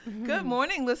Good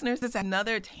morning, listeners. It's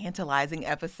another tantalizing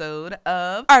episode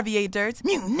of RVA Dirt's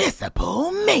Municipal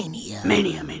Mania.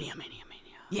 Mania.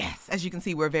 Yes, as you can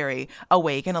see, we're very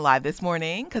awake and alive this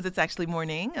morning because it's actually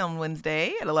morning on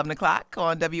Wednesday at 11 o'clock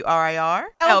on WRIR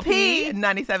LP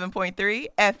 97.3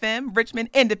 FM Richmond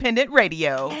Independent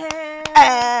Radio.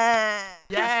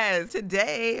 Yes,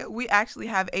 today we actually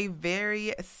have a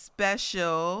very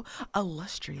special,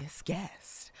 illustrious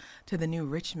guest to the new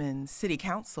Richmond City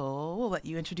Council. We'll let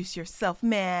you introduce yourself,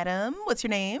 madam. What's your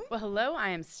name? Well, hello, I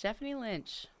am Stephanie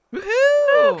Lynch.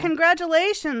 Woohoo!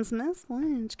 Congratulations, Miss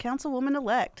Lynch,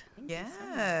 Councilwoman-elect.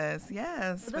 Yes,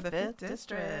 for the 5th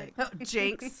District. Oh,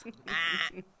 jinx.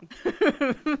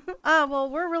 Well,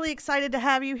 we're really excited to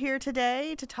have you here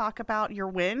today to talk about your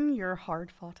win, your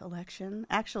hard-fought election.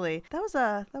 Actually, that was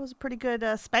a pretty good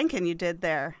spanking you did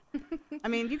there. I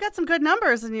mean, you got some good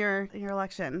numbers in your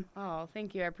election. Oh,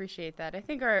 thank you. I appreciate that. I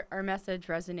think our message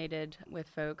resonated with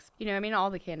folks. You know, I mean, all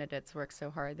the candidates worked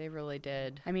so hard. They really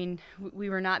did. I mean, we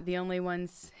were not the only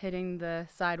ones hitting the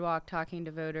sidewalk, talking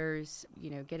to voters, you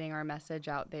know, getting our message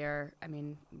out there. I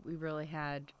mean, we really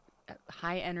had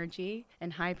high energy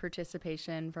and high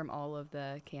participation from all of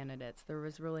the candidates. There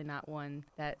was really not one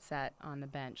that sat on the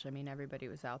bench. I mean, everybody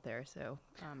was out there, so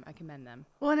I commend them.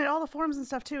 Well, and at all the forums and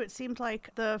stuff, too, it seemed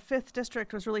like the 5th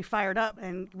District was really fired up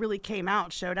and really came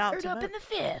out, showed out. Fired up in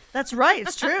the 5th. That's right,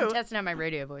 it's true. That's not my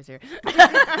radio voice here.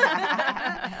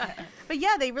 But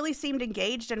yeah, they really seemed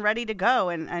engaged and ready to go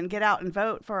and get out and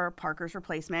vote for Parker's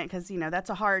replacement because, you know, that's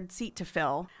a hard seat to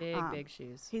fill. Big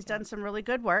shoes. He's done some really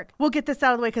good work. We'll get this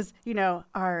out of the way because, you know,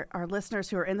 our listeners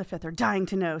who are in the 5th are dying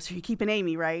to know. So you're keeping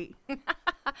Amy, right?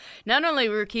 Not only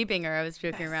we're keeping her, I was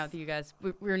joking around with you guys.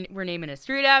 We're naming a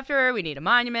street after her. We need a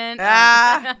monument.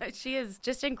 She is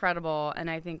just incredible, and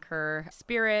I think her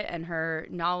spirit and her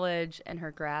knowledge and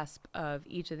her grasp of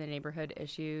each of the neighborhood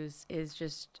issues is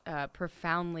just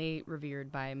profoundly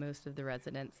revered by most of the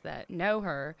residents that know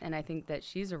her. And I think that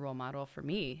she's a role model for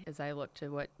me as I look to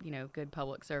what, you know, good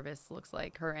public service looks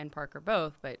like. Her and Parker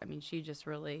both, but I mean, she just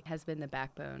really has been the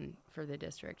backbone for the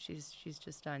district. She's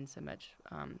just done so much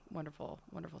wonderful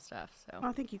stuff. So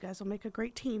I think you guys will make a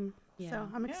great team. Yeah. So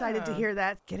I'm excited to hear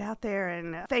that. Get out there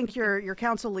and thank your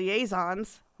council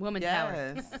liaisons. Woman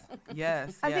power.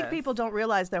 Yes. I think people don't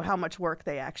realize, though, how much work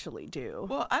they actually do.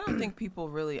 Well, I don't think people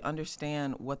really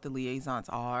understand what the liaisons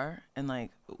are and,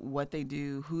 like, what they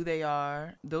do, who they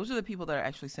are. Those are the people that are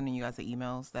actually sending you guys the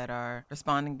emails, that are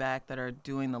responding back, that are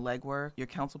doing the legwork. Your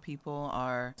council people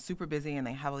are super busy and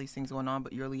they have all these things going on,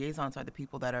 but your liaisons are the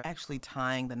people that are actually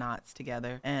tying the knots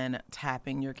together and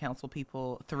tapping your council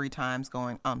people 3 times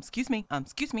going, excuse me,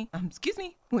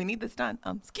 we need this done.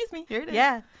 Excuse me, here it is.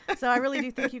 Yeah. So I really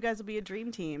do think you guys will be a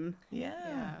dream team.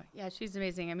 Yeah, she's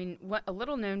amazing. I mean, a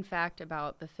little known fact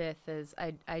about the 5th is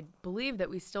I believe that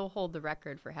we still hold the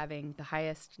record for having the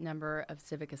highest number of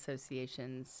civic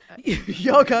associations.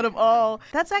 Y'all got them all.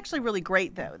 That's actually really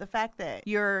great, though. The fact that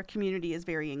your community is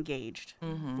very engaged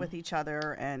with each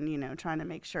other and, you know, trying to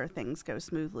make sure things go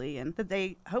smoothly and that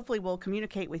they hopefully will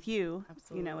communicate with you,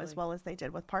 you know, as well as they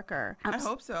did with Parker. I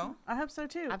hope so. I hope so,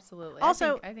 too. Absolutely.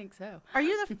 Also, I think so. Are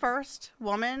you the first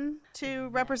woman to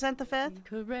represent the 5th?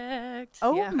 Correct.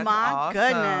 Oh, yeah. my awesome.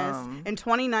 goodness. In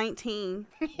 2019.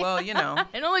 Well, you know.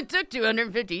 It only took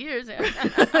 250 years.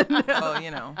 Well,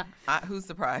 you know, who's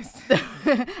surprised?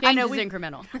 I know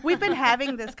incremental. We've been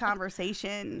having this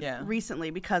conversation Yeah.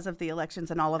 recently because of the elections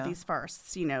and all of these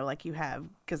firsts. You know, like you have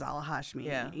Ghazala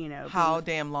Hashmi, you know. How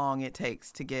damn long it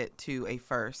takes to get to a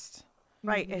first.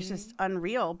 Right. It's just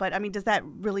unreal. But, I mean, does that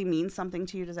really mean something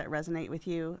to you? Does that resonate with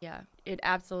you? Yeah, it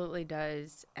absolutely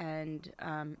does. And,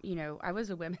 you know, I was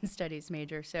a women's studies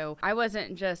major, so I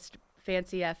wasn't just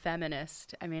fancy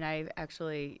feminist. I mean, I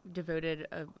actually devoted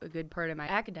a good part of my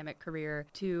academic career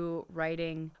to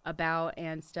writing about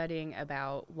and studying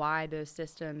about why those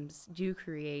systems do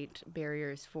create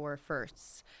barriers for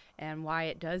firsts and why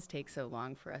it does take so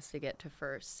long for us to get to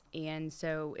first. And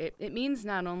so it means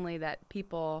not only that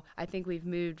people, I think we've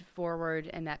moved forward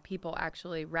and that people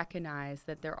actually recognize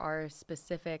that there are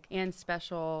specific and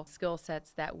special skill sets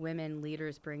that women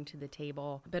leaders bring to the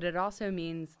table, but it also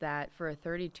means that for a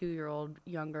 32-year-old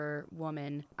younger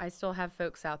woman, I still have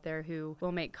folks out there who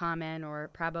will make comment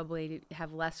or probably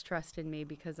have less trust in me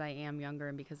because I am younger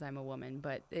and because I'm a woman,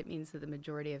 but it means that the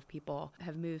majority of people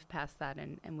have moved past that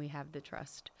and we have the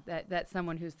trust that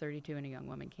someone who's 32 and a young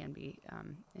woman can be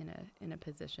in a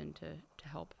position to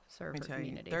help serve her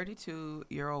community.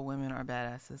 32-year-old women are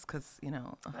badasses because,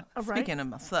 Right. speaking of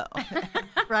myself,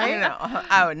 Right?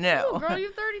 I would know. Oh, girl,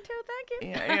 you're 32. Thank you.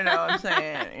 Yeah, you know what I'm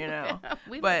saying,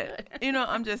 We look But, good.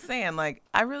 I'm just saying, like,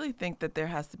 I really think that there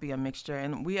has to be a mixture.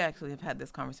 And we actually have had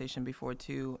this conversation before,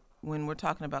 too. When we're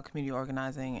talking about community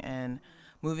organizing and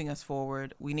moving us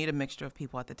forward, we need a mixture of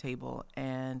people at the table.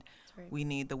 And That's right. we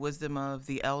need the wisdom of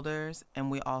the elders, and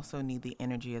we also need the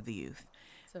energy of the youth.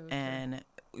 So true. And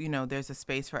there's a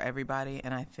space for everybody,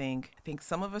 and I think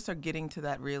some of us are getting to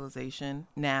that realization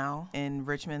now in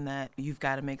Richmond that you've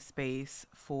got to make space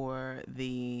for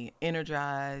the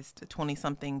energized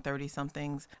 20-something,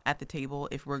 30-somethings at the table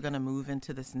if we're going to move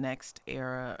into this next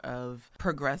era of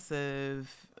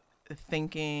progressive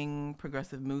thinking,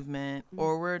 progressive movement,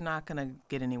 or we're not going to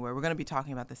get anywhere. We're going to be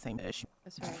talking about the same issue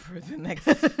That's right. for the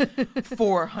next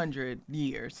 400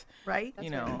 years. Right?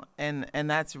 And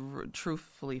that's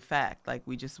truthfully fact. Like,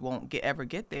 we just won't ever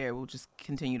get there. We'll just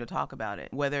continue to talk about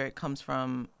it. Whether it comes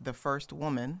from the first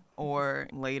woman or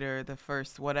later the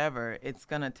first whatever, it's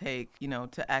going to take,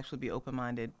 to actually be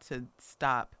open-minded to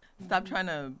stop trying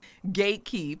to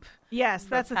gatekeep. Yes,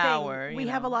 that's the power, thing. We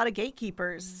have a lot of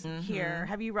gatekeepers here.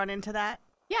 Have you run into that?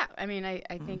 Yeah, I mean, I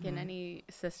think in any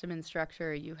system and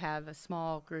structure, you have a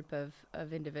small group of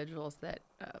individuals that,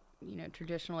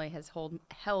 traditionally has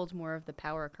held more of the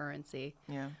power currency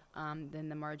than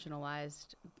the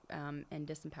marginalized and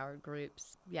disempowered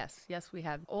groups. Yes, we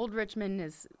have. Old Richmond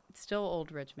is still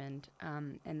Old Richmond,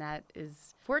 and that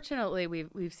is, fortunately,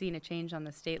 we've seen a change on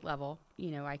the state level.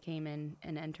 I came in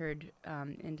and entered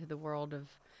into the world of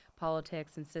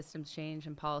politics and systems change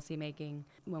and policy making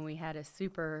when we had a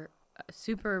super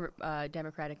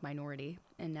Democratic minority,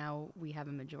 and now we have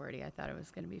a majority. I thought it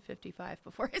was going to be 55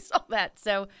 before I saw that.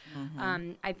 So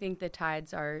I think the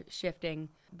tides are shifting,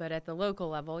 but at the local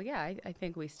level, I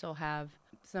think we still have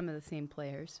some of the same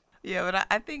players. Yeah, but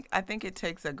I think it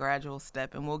takes a gradual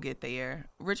step, and we'll get there.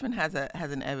 Richmond has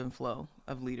an ebb and flow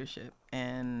of leadership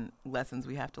and lessons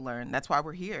we have to learn. That's why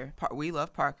we're here. We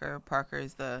love Parker. Parker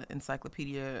is the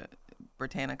Encyclopedia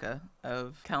Britannica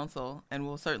of council, and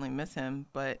we'll certainly miss him,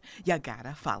 but you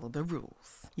gotta follow the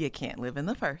rules. You can't live in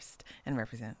the first and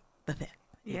represent the fifth.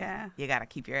 Yeah. You gotta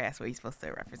keep your ass where you're supposed to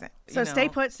represent. So stay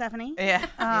put, Stephanie. Yeah.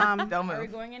 Don't move. Are we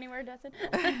going anywhere, Dustin?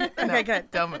 Okay, good.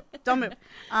 Don't move. Don't move.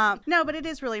 No, but it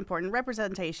is really important.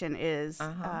 Representation is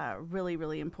really,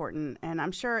 really important. And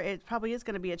I'm sure it probably is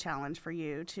going to be a challenge for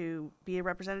you to be a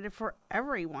representative for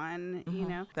everyone,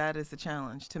 That is the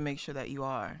challenge, to make sure that you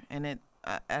are. And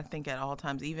I think at all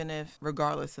times, even if,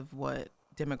 regardless of what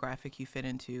demographic you fit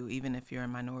into, even if you're a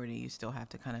minority, you still have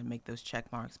to kind of make those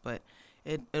check marks. But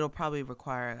it'll probably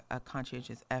require a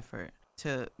conscientious effort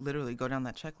to literally go down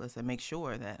that checklist and make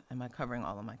sure that, am I covering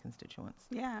all of my constituents?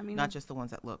 Yeah, I mean, not just the ones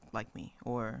that look like me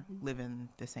or live in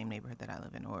the same neighborhood that I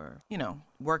live in, or,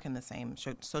 work in the same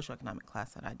socioeconomic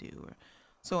class that I do, or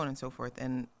so on and so forth.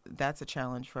 And that's a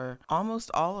challenge for almost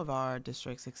all of our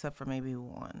districts, except for maybe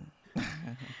one.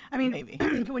 I mean, maybe.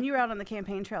 When you were out on the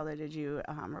campaign trail, though, did you,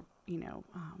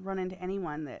 run into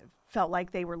anyone that felt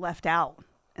like they were left out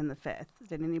in the fifth?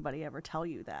 Did anybody ever tell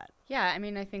you that? Yeah, I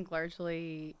mean, I think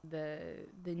largely the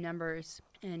numbers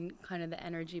and kind of the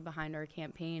energy behind our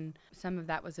campaign, some of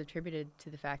that was attributed to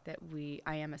the fact that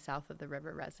I am a south of the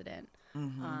river resident.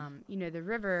 The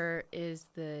river is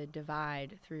the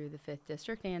divide through the 5th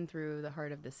District and through the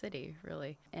heart of the city,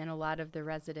 really. And a lot of the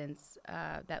residents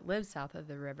that live south of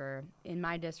the river in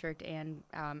my district and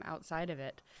outside of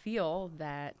it feel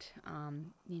that,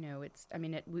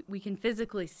 we can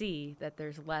physically see that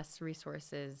there's less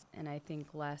resources and I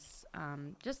think less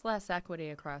equity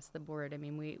across the board. I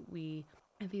mean, we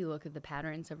if you look at the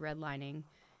patterns of redlining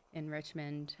in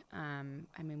Richmond,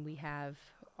 we have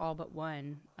all but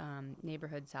one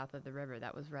neighborhood south of the river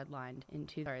that was redlined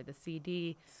into the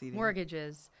CD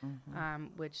mortgages,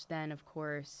 which then, of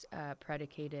course,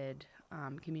 predicated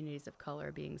communities of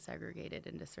color being segregated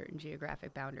into certain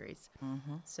geographic boundaries.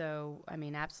 So,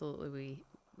 absolutely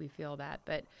we feel that.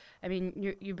 But,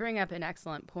 you bring up an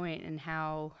excellent point in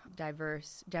how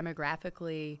diverse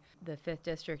demographically the 5th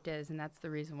District is, and that's the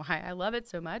reason why I love it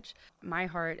so much. My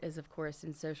heart is, of course,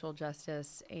 in social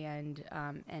justice and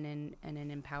in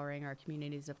empowering our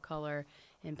communities of color,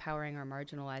 empowering our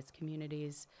marginalized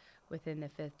communities within the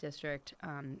 5th District.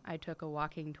 I took a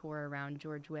walking tour around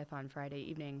George Wythe on Friday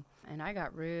evening, and I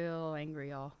got real angry,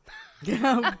 y'all.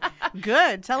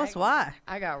 Good. Tell us why.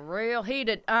 I got real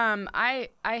heated. I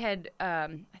had, I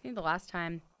think the last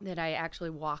time that I actually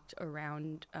walked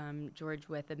around George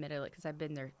Wythe, admittedly, because I've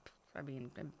been there I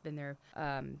mean, I've been there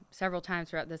several times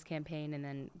throughout this campaign, and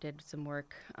then did some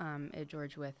work at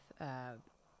George Wythe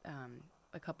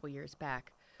a couple years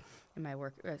back in my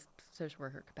work social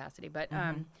worker capacity. But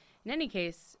in any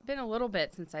case, been a little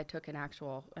bit since I took an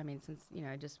actual. I mean, since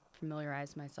I just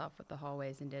familiarized myself with the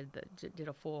hallways and did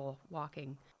a full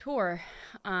walking tour,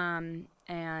 and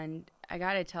I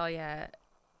got to tell you,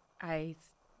 I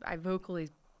vocally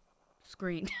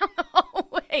screamed down the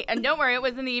hallway. And don't worry, it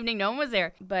was in the evening. No one was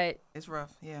there. But it's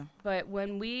rough, yeah. But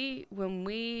when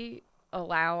we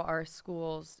allow our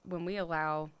schools, when we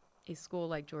allow a school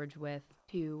like George Wythe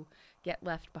to get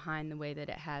left behind the way that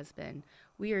it has been,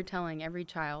 we are telling every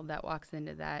child that walks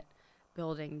into that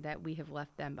building that we have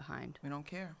left them behind. We don't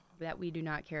care. That we do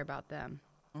not care about them.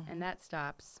 And that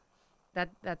stops.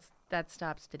 That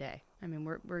stops today. I mean,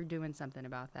 we're doing something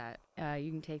about that. You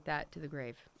can take that to the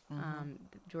grave.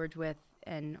 George Wythe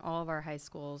and all of our high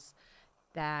schools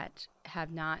that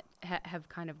have not have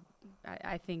kind of,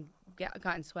 I think,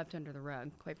 gotten swept under the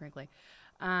rug, quite frankly.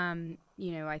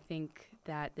 I think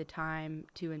that the time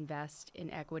to invest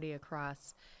in equity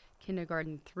across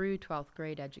kindergarten through 12th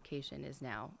grade education is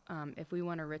now. If we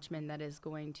want a Richmond that is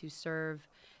going to serve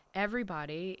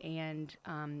everybody and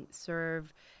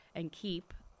serve and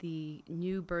keep the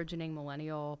new burgeoning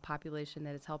millennial population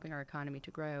that is helping our economy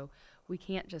to grow, we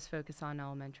can't just focus on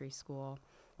elementary school.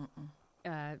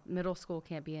 Middle school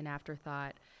can't be an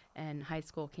afterthought, and high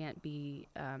school can't be,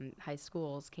 high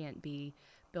schools can't be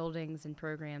buildings and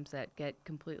programs that get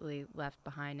completely left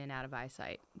behind and out of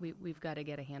eyesight. We've got to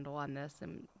get a handle on this,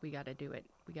 and we got to do it.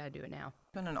 We got to do it now.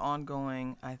 It's been an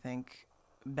ongoing, I think,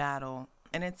 battle,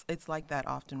 and it's like that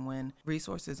often when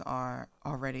resources are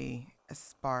already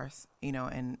sparse,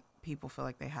 and people feel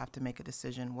like they have to make a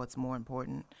decision what's more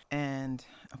important. And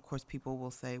of course people will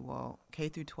say, well, K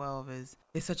through 12 is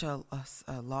such a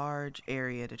large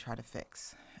area to try to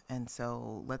fix, and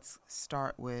so let's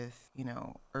start with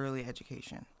early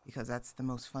education because that's the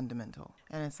most fundamental.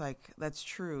 And it's like, that's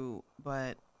true,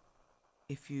 but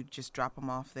if you just drop them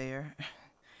off there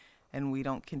and we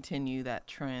don't continue that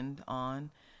trend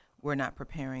on, we're not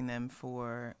preparing them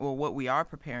for, well, what we are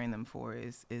preparing them for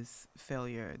is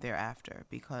failure thereafter,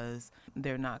 because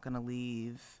they're not going to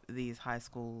leave these high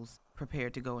schools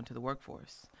prepared to go into the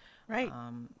workforce. Right.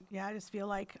 Yeah, I just feel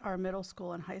like our middle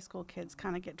school and high school kids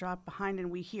kind of get dropped behind,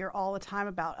 and we hear all the time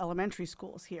about elementary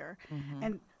schools here.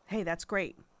 And hey, that's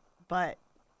great. But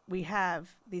we have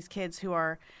these kids who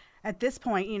are, at this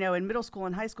point, in middle school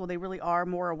and high school, they really are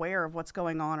more aware of what's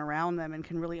going on around them and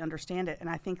can really understand it. And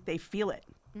I think they feel it.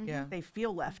 Yeah. They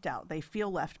feel left out. They feel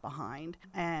left behind.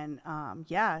 And I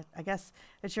guess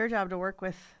it's your job to work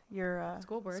with your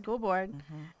school board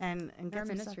and get our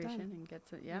some stuff administration done. and get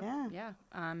to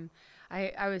yeah.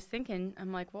 I was thinking,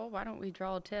 I'm like, well, why don't we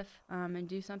draw a TIF and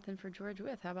do something for George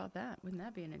Wythe? How about that? Wouldn't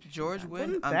that be an interesting George time? Wythe,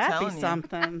 Wouldn't I'm that telling be you,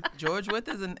 something? George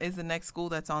Wythe is the next school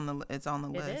that's on the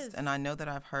list, is. and I know that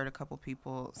I've heard a couple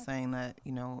people saying that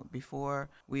before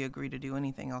we agree to do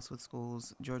anything else with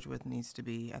schools, George Wythe needs to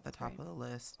be at the top of the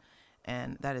list,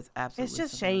 and that is absolutely. It's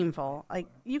just shameful. Like,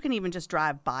 you can even just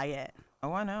drive by it.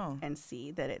 Oh, I know. And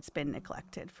see that it's been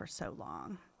neglected for so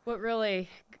long. What really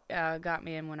got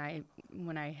me in when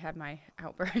I had my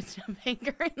outburst of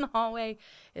anger in the hallway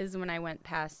is when I went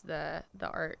past the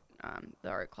art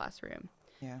classroom.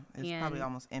 Yeah, it's probably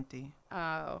almost empty.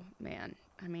 Oh man,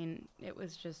 I mean, it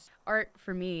was just art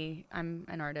for me. I'm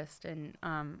an artist, and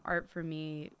art for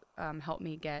me helped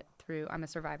me get through. I'm a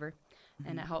survivor.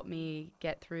 And it helped me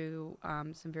get through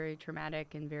some very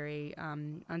traumatic and very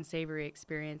unsavory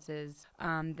experiences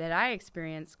that I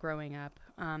experienced growing up.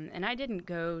 And I didn't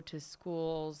go to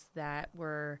schools that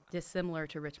were dissimilar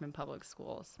to Richmond Public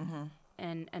Schools.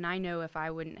 And I know if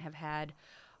I wouldn't have had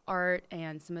art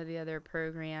and some of the other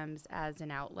programs as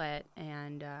an outlet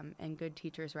and good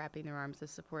teachers wrapping their arms of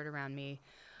support around me,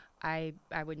 I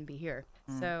wouldn't be here.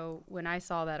 So when I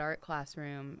saw that art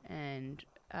classroom and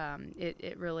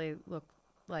it really looked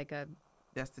like a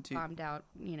destitute, bombed out,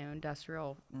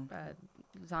 industrial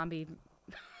zombie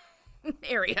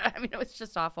area. I mean, it was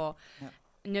just awful. Yep.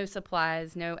 No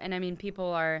supplies, and I mean, people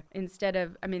are,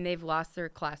 they've lost their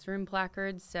classroom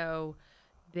placards, so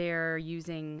they're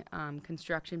using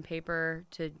construction paper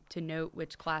to note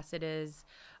which class it is.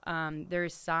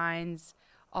 There's signs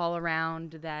all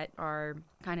around that are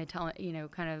kind of telling,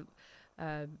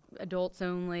 adults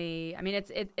only. I mean,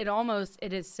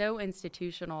 it is so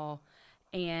institutional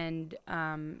and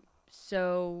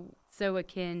so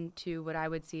akin to what I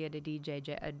would see at a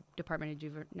DJJ, a Department of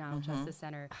Juvenile Justice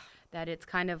Center, that it's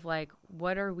kind of like,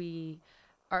 what are we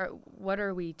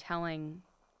telling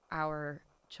our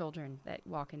children that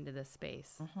walk into this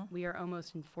space. We are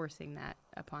almost enforcing that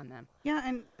upon them. Yeah,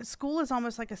 and school is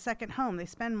almost like a second home. They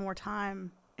spend more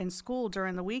time in school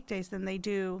during the weekdays than they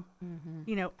do,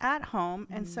 at home.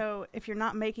 And so if you're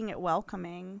not making it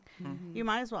welcoming, you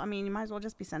might as well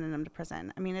just be sending them to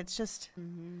prison. I mean, it's just,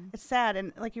 it's sad.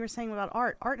 And like you were saying about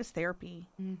art is therapy.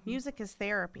 Music is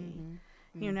therapy.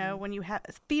 When you have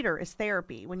theater is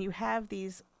therapy. When you have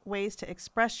these ways to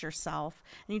express yourself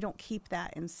and you don't keep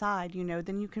that inside,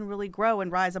 then you can really grow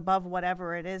and rise above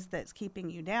whatever it is that's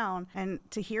keeping you down. And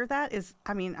to hear that is,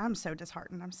 I'm so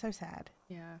disheartened. I'm so sad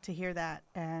to hear that.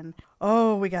 And,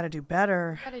 we got to do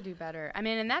better. Got to do better. I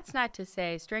mean, and that's not to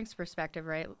say strengths perspective,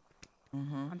 right?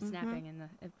 I'm snapping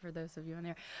for those of you in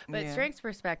there. But strengths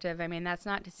perspective, I mean, that's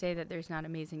not to say that there's not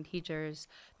amazing teachers.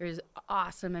 There's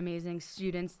awesome, amazing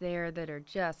students there that are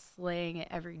just slaying it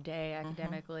every day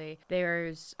academically.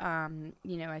 There's,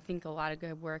 I think a lot of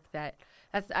good work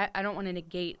I don't want to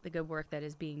negate the good work that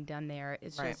is being done there.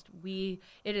 It's just it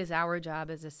is our job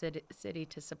as a city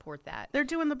to support that. They're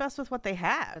doing the best with what they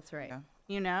have. That's right. Yeah.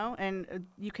 And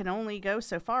you can only go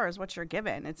so far as what you're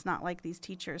given. It's not like these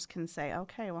teachers can say,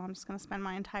 okay, well, I'm just going to spend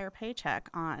my entire paycheck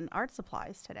on art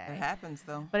supplies today. It happens,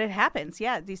 though. But it happens.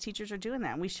 Yeah, these teachers are doing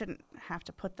that, and we shouldn't have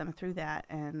to put them through that.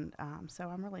 And so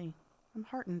I'm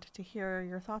heartened to hear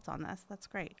your thoughts on this. That's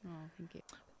great. Oh, thank you.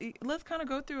 Let's kind of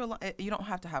go through you don't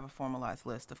have to have a formalized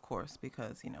list, of course,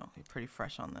 because, you're pretty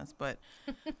fresh on this. But,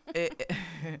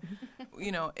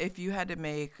 if you had to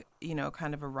make,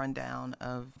 kind of a rundown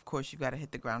of course, you've got to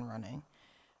hit the ground running.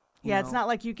 It's not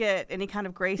like you get any kind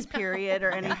of grace period or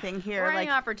anything here. Or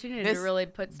any opportunity to really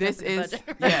put stuff in the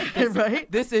budget.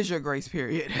 Right? This is your grace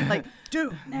period. Like,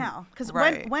 do now. Because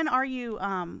when are you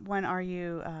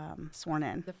sworn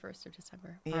in? The 1st of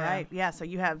December. Yeah. All right. Yeah, so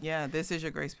you have... Yeah, this is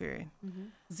your grace period.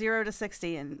 0 to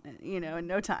 60 in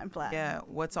no time flat. Yeah,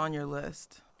 what's on your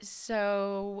list?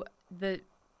 So the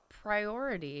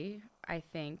priority, I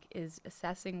think, is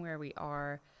assessing where we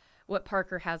are, what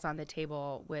Parker has on the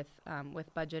table with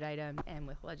budget item and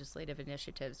with legislative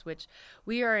initiatives, which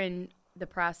we are in the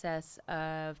process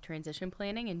of transition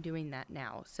planning and doing that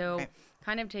now. So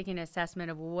kind of taking an assessment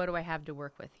of what do I have to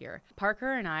work with here.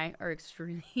 Parker and I are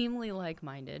extremely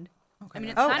like-minded. Okay. I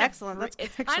mean, it's excellent.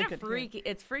 It's kind of freaky.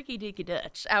 It's freaky deaky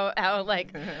Dutch. How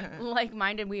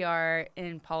like-minded we are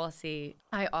in policy.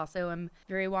 I also am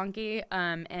very wonky,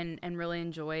 and really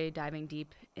enjoy diving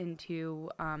deep into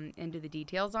the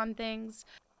details on things.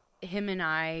 Him and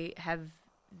I have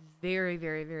very,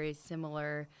 very, very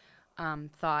similar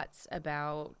thoughts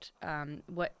about how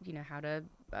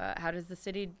does the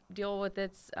city deal with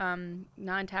its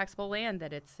non-taxable land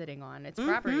that it's sitting on, its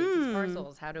properties, its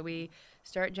parcels? How do we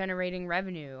start generating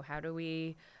revenue? How do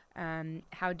we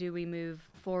move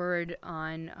forward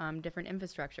on different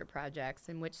infrastructure projects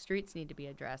and which streets need to be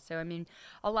addressed? So, I mean,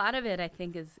 a lot of it, I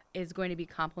think, is going to be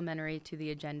complementary to the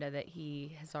agenda that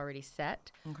he has already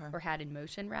set or had in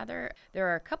motion, rather. There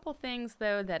are a couple things,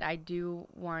 though, that I do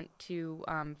want to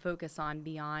focus on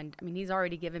beyond. I mean, he's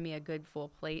already given me a good full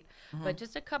plate, but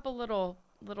just a couple little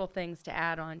things to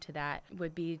add on to that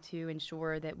would be to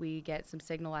ensure that we get some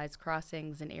signalized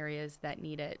crossings in areas that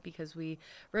need it, because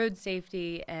road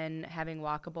safety and having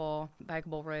walkable,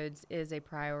 bikeable roads is a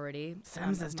priority.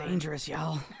 Sims is dangerous,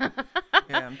 y'all.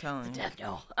 Yeah, I'm telling you. Death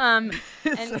knell.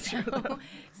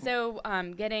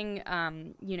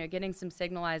 Getting some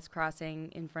signalized crossing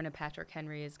in front of Patrick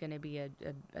Henry is going to be a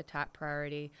top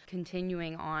priority.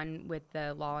 Continuing on with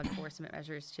the law enforcement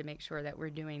measures to make sure that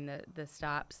we're doing the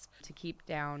stops to keep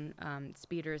down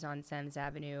speeders on Sims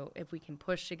Avenue. If we can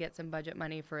push to get some budget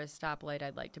money for a stoplight,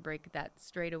 I'd like to break that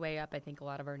straightaway up. I think a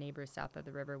lot of our neighbors south of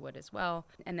the river would as well.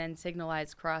 And then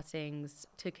signalized crossings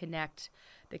to connect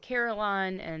the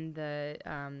Carillon and the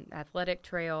athletic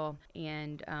trail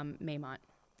and Maymont.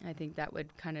 I think that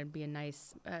would kind of be a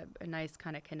nice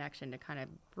kind of connection to kind of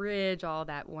bridge all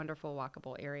that wonderful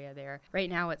walkable area there. Right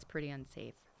now, it's pretty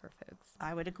unsafe for folks.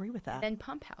 I would agree with that. And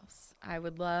Pump House. I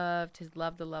would love to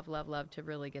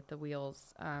really get the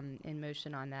wheels in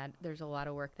motion on that. There's a lot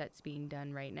of work that's being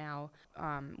done right now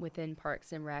within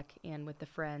Parks and Rec and with the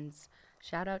Friends.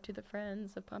 Shout out to the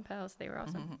Friends of Pump House. They were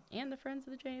awesome. And the Friends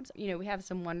of the James. We have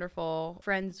some wonderful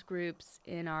Friends groups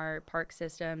in our park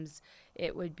systems.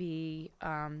 It would be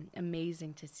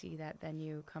amazing to see that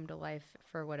venue come to life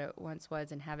for what it once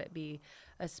was and have it be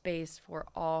a space for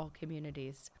all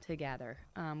communities to gather.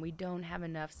 We don't have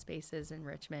enough spaces in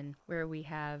Richmond where we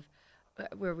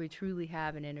truly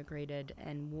have an integrated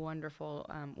and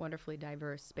wonderfully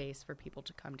diverse space for people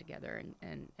to come together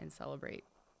and celebrate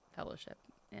fellowship.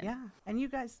 Yeah. And you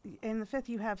guys, in the 5th,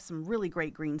 you have some really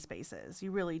great green spaces.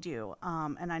 You really do.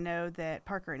 And I know that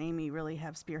Parker and Amy really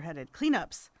have spearheaded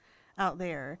cleanups out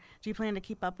there. Do you plan to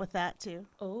keep up with that too?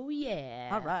 Oh yeah.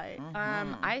 All right.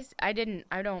 I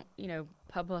don't,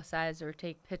 publicize or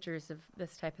take pictures of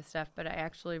this type of stuff, but I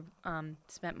actually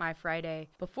spent my Friday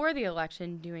before the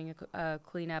election doing a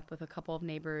cleanup with a couple of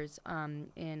neighbors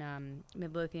in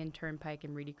Midlothian Turnpike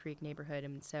and Reedy Creek neighborhood,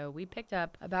 and so we picked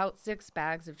up about 6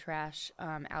 bags of trash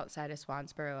outside of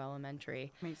Swansboro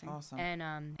Elementary. Amazing. Awesome.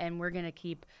 And we're gonna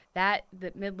keep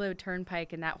the Midlo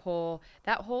Turnpike and that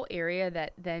whole area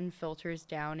that then filters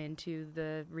down into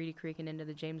the Reedy Creek and into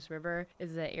the James River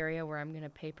is the area where I'm gonna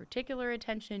pay particular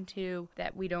attention to,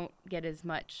 that we don't get as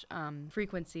much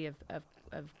frequency of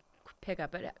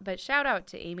pickup. But shout out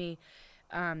to Amy.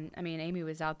 Amy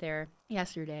was out there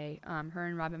yesterday. Her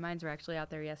and Robin Mines were actually out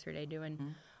there yesterday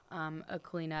doing a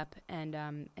cleanup,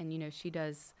 and she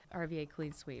does RVA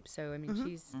clean sweep. So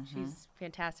she's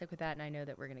fantastic with that, and I know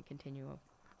that we're going to continue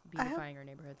beautifying our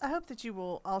neighborhoods. I hope that you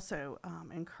will also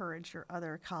encourage your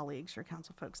other colleagues, your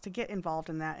council folks, to get involved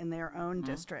in that in their own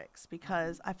districts,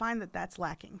 because I find that that's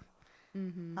lacking.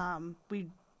 We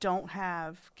don't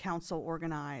have council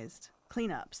organized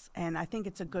cleanups, and I think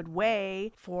it's a good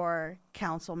way for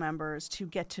council members to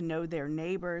get to know their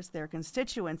neighbors, their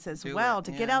constituents as well,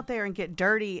 to get out there and get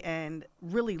dirty and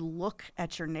really look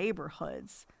at your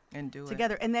neighborhoods and do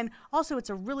together. And then also it's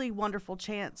a really wonderful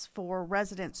chance for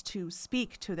residents to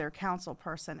speak to their council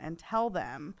person and tell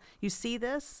them, you see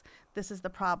this is the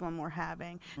problem we're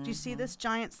having. Do you see this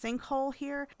giant sinkhole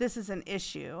here? This is an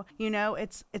issue.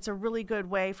 It's a really good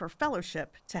way for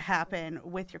fellowship to happen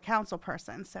with your council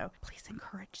person. So please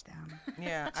encourage them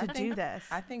to do this.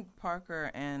 I think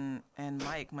Parker and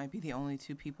Mike might be the only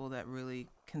 2 people that really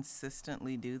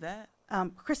consistently do that.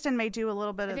 Kristen may do a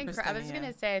little bit of. I was going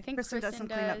to say, I think Kristen does some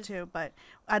does. cleanup too, but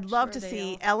I'd love to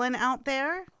see Ellen out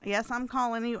there. Yes, I'm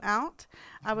calling you out.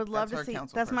 I would love to see.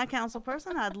 That's my council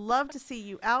person. I'd love to see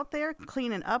you out there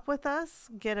cleaning up with us.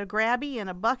 Get a grabby and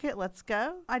a bucket. Let's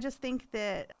go. I just think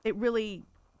that it really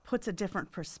puts a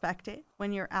different perspective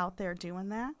when you're out there doing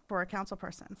that for a council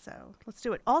person. So let's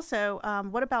do it. Also,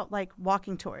 what about like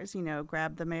walking tours?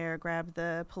 Grab the mayor, grab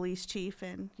the police chief,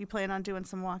 and you plan on doing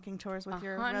some walking tours with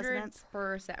your residents?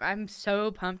 100%. I'm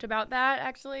so pumped about that,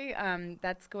 actually.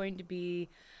 That's going to be...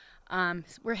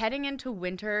 we're heading into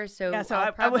winter, so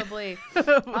I'll probably.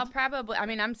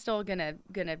 I'm still gonna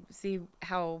see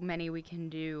how many we can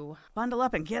do. Bundle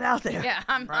up and get out there. Yeah,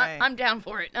 I'm down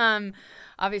for it.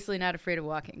 Obviously not afraid of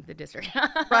walking the district.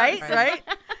 Right.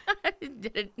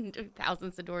 Did it into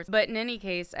thousands of doors. But in any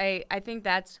case, I think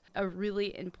that's a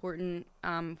really important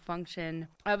function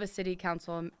of a city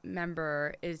council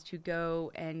member, is to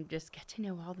go and just get to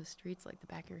know all the streets like the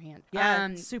back of your hand. Yeah,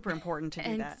 it's super important to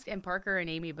do that. And Parker and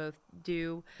Amy both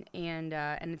do, and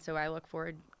so I look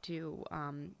forward to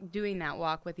doing that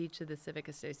walk with each of the Civic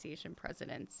Association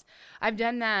presidents. I've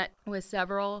done that with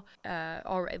several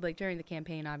already, like during the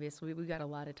campaign. Obviously, we got a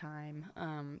lot of time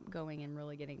going and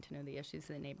really getting to know the issues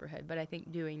of the neighborhood. But I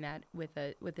think doing that with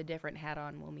a different hat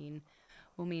on will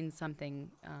mean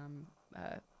something.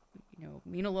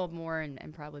 Mean a little more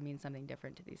and probably mean something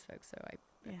different to these folks. So I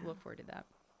look forward to that.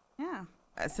 Yeah.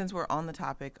 Since we're on the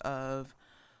topic of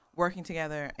working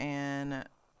together and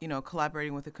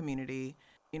collaborating with the community.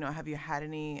 Have you had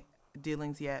any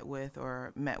dealings yet with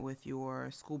or met with your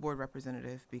school board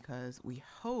representative? Because we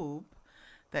hope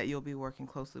that you'll be working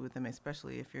closely with them,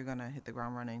 especially if you're going to hit the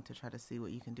ground running to try to see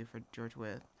what you can do for George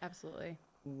Wythe. Absolutely.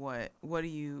 What do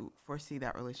you foresee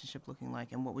that relationship looking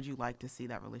like, and what would you like to see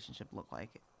that relationship look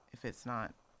like if it's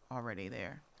not already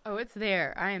there? Oh, it's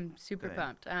there. I am super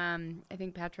pumped. I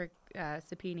think Patrick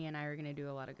Sapini and I are going to do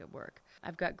a lot of good work.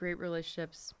 I've got great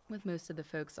relationships with most of the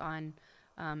folks on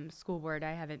school board.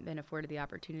 I haven't been afforded the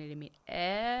opportunity to meet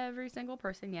every single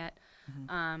person yet,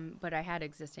 but I had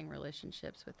existing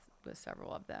relationships with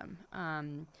several of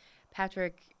them.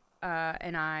 Patrick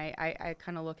and I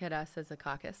kind of look at us as a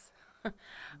caucus.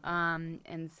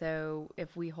 And so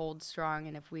if we hold strong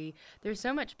and there's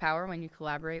so much power when you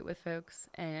collaborate with folks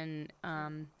and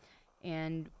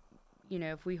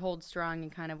if we hold strong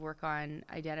and kind of work on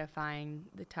identifying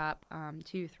the top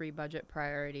 2-3 budget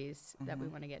priorities that we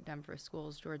want to get done for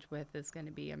schools, George Wythe is going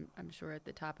to be, I'm sure, at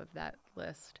the top of that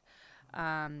list.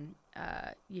 I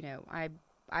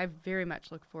very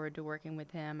much look forward to working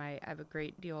with him. I have a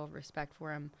great deal of respect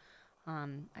for him.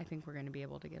 I think we're going to be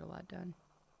able to get a lot done.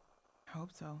 I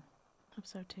hope so. Hope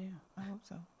so too. I hope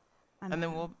so. And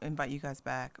then we'll invite you guys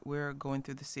back. We're going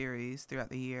through the series throughout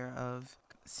the year of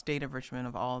State of Richmond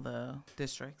of all the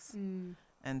districts.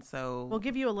 And so we'll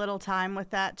give you a little time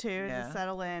with that too Yeah. to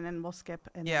settle in, and we'll skip.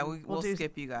 And yeah, then we'll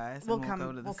skip you guys. We'll and come. We'll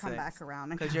go to the We'll come back 6th, around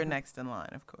because you're next in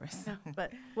line, of course.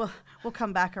 But we'll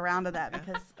come back around to that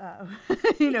because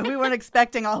we weren't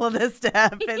expecting all of this to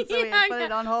happen, so we had put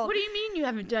it on hold. What do you mean you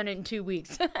haven't done it in 2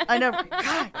 weeks? I know.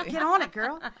 God, get on it,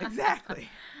 girl. Exactly.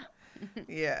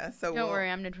 Yeah. So Don't worry,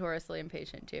 I'm notoriously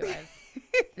impatient too. I have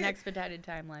an expedited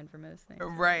timeline for most things.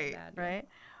 Right. Right.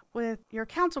 With your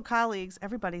council colleagues,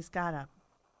 everybody's got a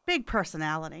big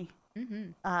personality.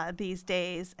 These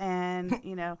days, and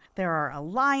there are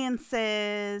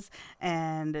alliances,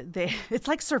 and it's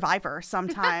like Survivor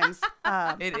sometimes.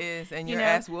 It is, and your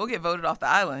ass will get voted off the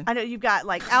island. I know you've got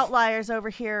like outliers over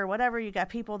here, or whatever. You got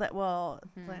people that will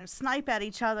snipe at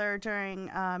each other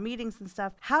during meetings and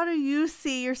stuff. How do you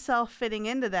see yourself fitting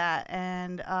into that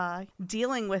and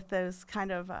dealing with those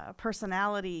kind of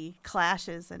personality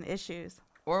clashes and issues?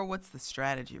 Or what's the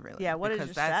strategy, really? Yeah, what is your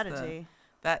Because that's strategy?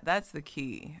 That's the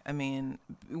key. I mean,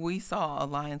 we saw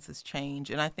alliances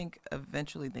change, and I think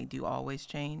eventually they do always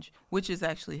change, which is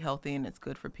actually healthy, and it's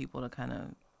good for people to kind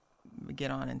of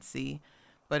get on and see.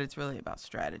 But it's really about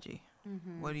strategy.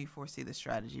 What do you foresee the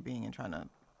strategy being in trying to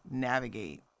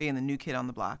navigate being the new kid on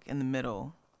the block in the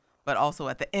middle, but also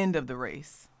at the end of the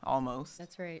race, almost?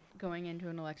 That's right. Going into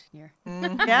an election year.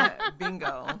 Yeah.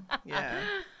 Bingo. Yeah.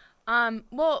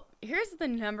 Well, here's the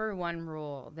number one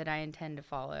rule that I intend to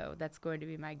follow. That's going to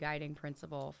be my guiding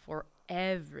principle for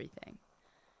everything.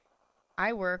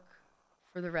 I work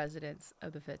for the residents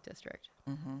of the 5th District.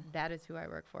 That is who I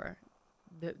work for.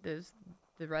 The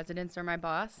residents are my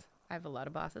boss. I have a lot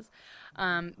of bosses.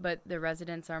 But the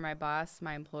residents are my boss,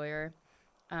 my employer,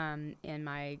 and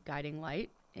my guiding light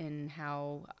in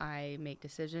how I make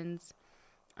decisions.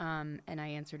 And I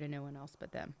answer to no one else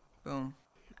but them. Boom.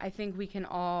 I think we can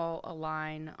all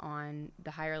align on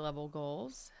the higher level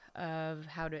goals of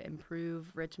how to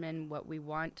improve Richmond, what we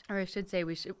want, or I should say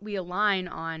we align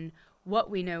on what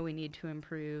we know we need to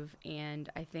improve, and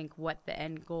I think what the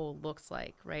end goal looks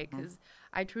like, right? Because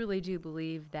I truly do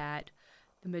believe that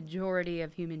the majority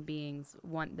of human beings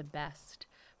want the best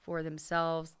for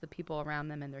themselves, the people around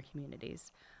them, and their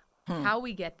communities. How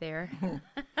we get there.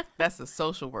 That's a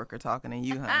social worker talking to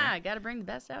you, honey. I got to bring the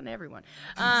best out in everyone.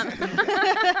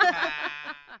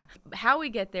 How we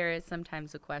get there is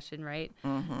sometimes a question, right?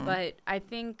 But I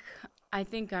think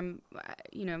I'm,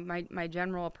 my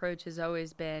general approach has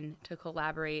always been to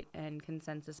collaborate and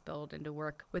consensus build and to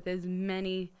work with as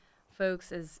many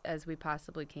folks as we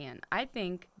possibly can. I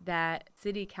think that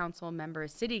city council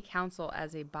members, city council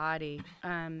as a body,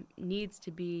 needs to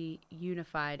be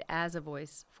unified as a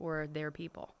voice for their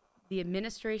people. The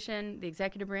administration, the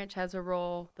executive branch has a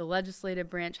role, the legislative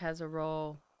branch has a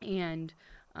role, and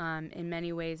in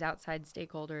many ways outside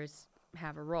stakeholders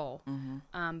have a role.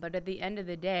 But at the end of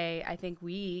the day, I think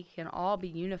we can all be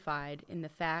unified in the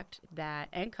fact that,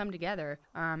 and come together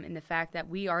in the fact that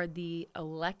we are the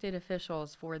elected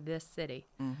officials for this city.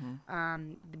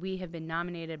 We have been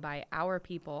nominated by our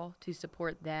people to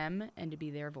support them and to be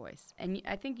their voice. And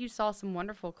I think you saw some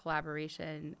wonderful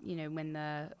collaboration, when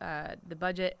the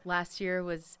budget last year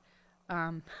was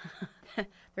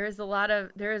there is a lot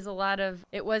of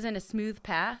it wasn't a smooth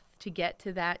path to get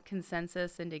to that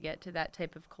consensus and to get to that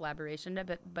type of collaboration,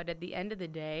 but at the end of the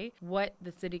day, what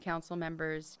the city council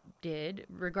members did,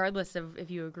 regardless of if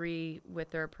you agree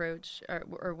with their approach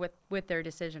or with their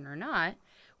decision or not,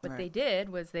 what they did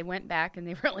was they went back and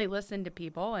they really listened to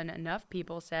people, and enough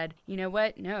people said, you know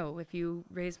what, no, if you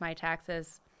raise my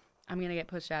taxes, I'm going to get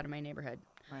pushed out of my neighborhood.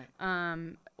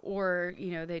 Or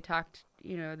they talked,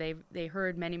 they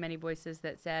heard many voices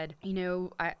that said,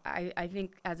 I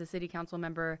think as a city council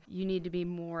member, you need to be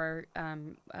more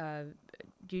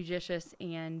judicious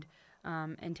and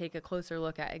take a closer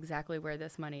look at exactly where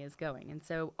this money is going. And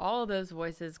so all of those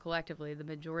voices collectively, the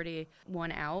majority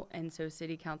won out. And so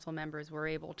city council members were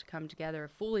able to come together,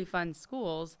 fully fund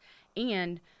schools,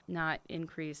 and not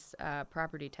increase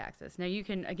property taxes. Now, you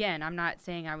can, again, I'm not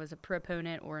saying I was a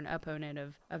proponent or an opponent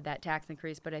of that tax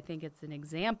increase, but I think it's an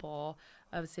example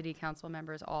of city council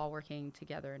members all working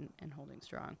together and holding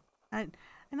strong.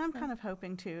 And I'm kind of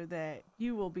hoping, too, that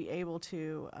you will be able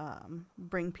to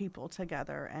bring people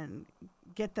together and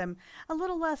get them a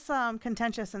little less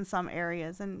contentious in some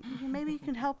areas. And maybe you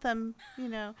can help them,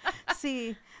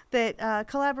 see that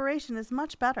collaboration is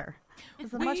much better.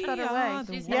 It's a much better way.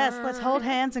 Yes, let's hold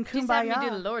hands and kumbaya. Just have me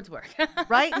do the Lord's work.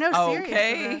 Right? No, seriously.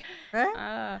 Okay.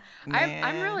 Right?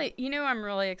 I'm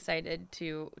really excited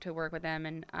to work with them.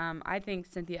 And I think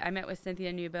I met with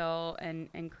Cynthia Newbill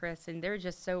and Chris, and they're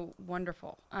just so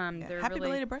wonderful. Happy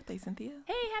belated birthday, Cynthia.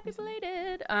 Hey, happy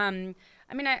belated.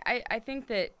 I think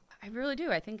that I really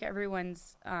do. I think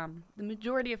everyone's, the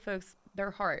majority of folks,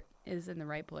 their heart is in the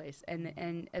right place,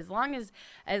 and as long as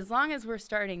we're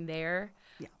starting there,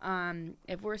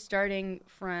 if we're starting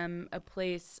from a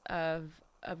place of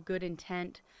good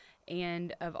intent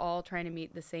and of all trying to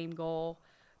meet the same goal,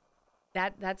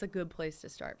 that's a good place to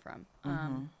start from.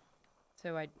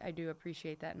 So I do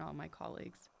appreciate that in all my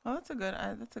colleagues. Oh, that's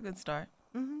a good start.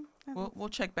 We'll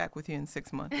check back with you in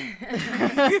 6 months.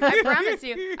 I promise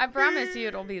you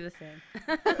it'll be the same.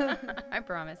 I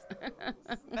promise.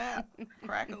 Snap,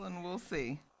 crackle, and we'll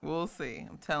see.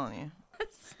 I'm telling you.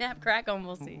 Snap, crackle, and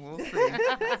we'll see. We'll see.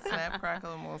 Snap,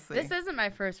 crackle, and we'll see. This isn't my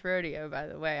first rodeo, by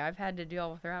the way. I've had to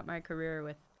deal throughout my career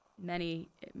with many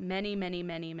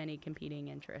competing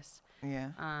interests.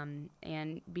 Yeah.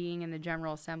 And being in the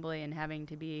General Assembly and having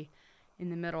to be in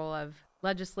the middle of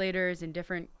legislators and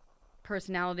different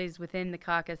personalities within the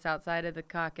caucus, outside of the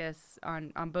caucus,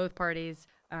 on both parties,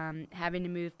 having to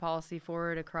move policy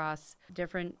forward across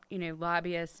different,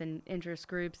 lobbyists and interest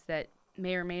groups that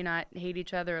may or may not hate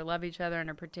each other or love each other on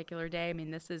a particular day. I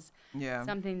mean, this is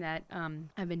something that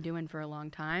I've been doing for a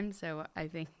long time, so I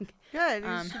think good.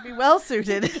 You should be well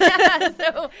suited.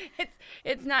 So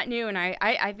it's not new, and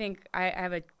I think I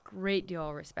have a great deal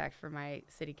of respect for my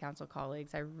city council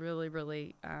colleagues. I really,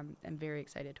 really am very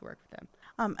excited to work with them.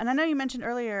 And I know you mentioned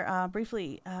earlier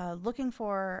briefly looking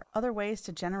for other ways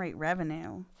to generate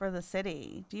revenue for the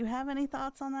city. Do you have any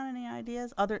thoughts on that? Any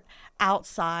ideas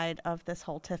outside of this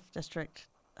whole TIF district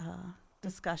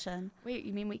discussion? Wait,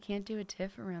 you mean we can't do a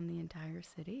TIF around the entire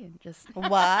city and just what?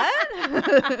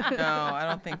 No, I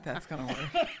don't think that's gonna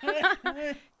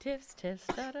work. TIFs,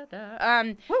 da da da. I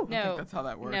don't think that's how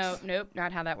that works. Nope,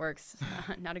 not how that works.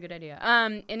 Not a good idea.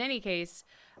 In any case,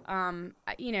 one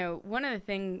of the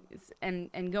things,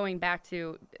 and going back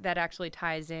to that actually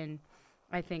ties in,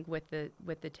 I think, with the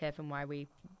TIF and why we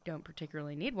don't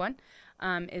particularly need one,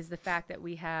 is the fact that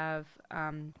we have,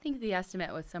 I think the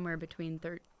estimate was somewhere between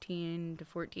 13 to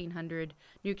 1,400,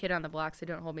 new kid on the block, so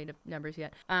don't hold me to numbers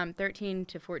yet, 13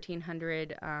 to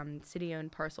 1,400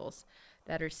 city-owned parcels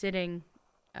that are sitting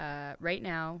right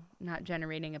now, not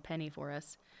generating a penny for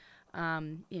us.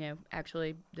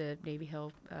 Actually, the Navy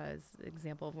Hill is an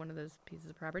example of one of those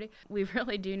pieces of property. We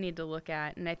really do need to look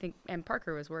at, and I think, and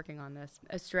Parker was working on this,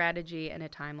 a strategy and a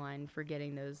timeline for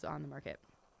getting those on the market.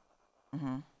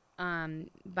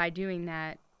 By doing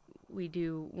that, we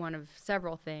do one of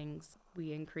several things.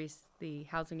 We increase the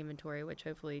housing inventory, which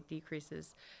hopefully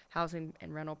decreases housing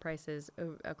and rental prices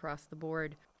across the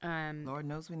board. Lord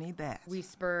knows we need that. We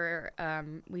spur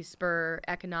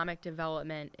economic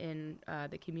development in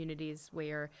the communities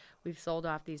where we've sold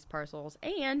off these parcels,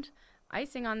 and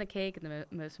icing on the cake, and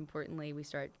most importantly, we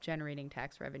start generating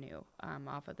tax revenue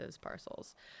off of those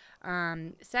parcels.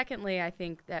 Secondly, I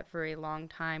think that for a long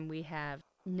time we have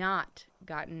not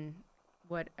gotten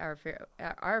what our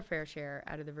fair share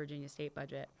out of the Virginia state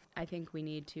budget. I think we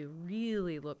need to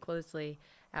really look closely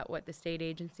at what the state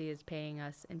agency is paying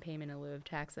us in payment in lieu of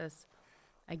taxes.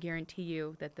 I guarantee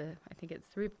you that I think it's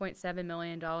 $3.7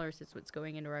 million is what's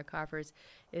going into our coffers,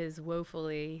 is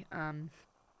woefully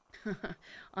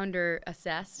under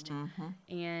assessed,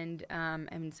 and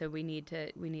so we need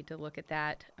to look at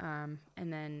that. And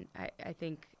then I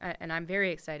think, and I'm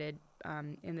very excited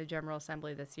in the General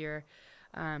Assembly this year.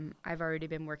 I've already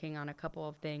been working on a couple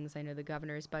of things. I know the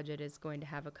governor's budget is going to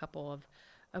have a couple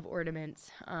of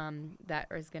ordinance that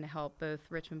is going to help both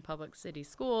Richmond Public City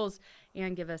Schools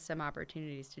and give us some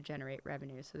opportunities to generate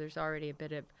revenue. So there's already a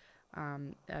bit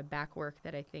of back work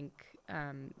that I think,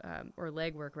 or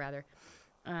leg work rather,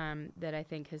 that I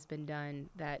think has been done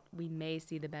that we may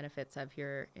see the benefits of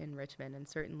here in Richmond, and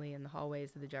certainly in the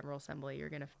hallways of the General Assembly. You're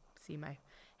going to see my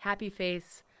happy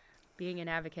face being an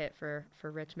advocate for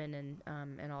Richmond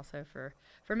and also for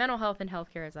mental health and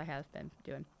healthcare, as I have been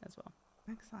doing as well.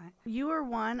 Excellent. You were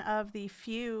one of the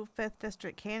few 5th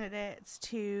District candidates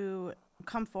to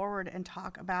come forward and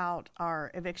talk about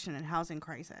our eviction and housing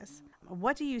crisis.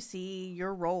 What do you see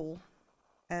your role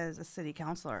as a city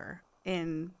councilor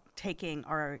in taking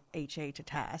our HA to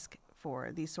task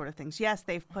for these sort of things? Yes,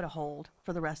 they've put a hold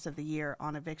for the rest of the year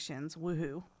on evictions.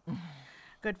 Woohoo.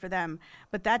 Good for them.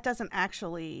 But that doesn't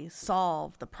actually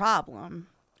solve the problem.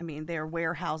 I mean, they're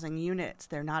warehousing units.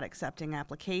 They're not accepting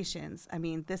applications. I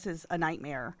mean, this is a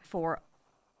nightmare for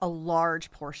a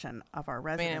large portion of our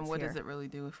residents. And what here. does it really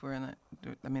do if we're in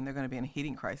they're going to be in a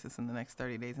heating crisis in the next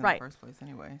 30 days in Right. the first place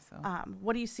anyway. So,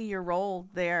 what do you see your role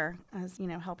there as,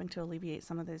 helping to alleviate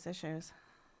some of those issues?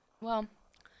 Well,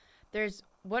 there's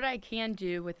what I can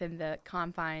do within the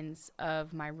confines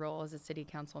of my role as a city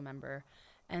council member,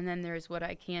 And then there's what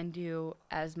I can do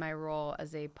as my role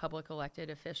as a public elected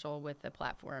official with a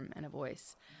platform and a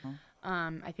voice.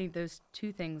 I think those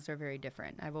two things are very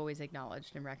different. I've always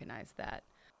acknowledged and recognized that.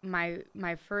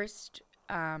 My first,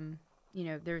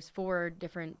 there's 4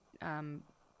 different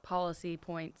policy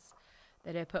points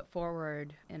that I put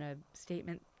forward in a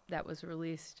statement that was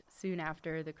released soon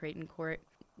after the Creighton Court,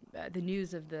 the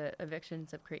news of the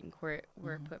evictions of Creighton Court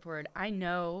were put forward. I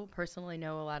personally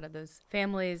know a lot of those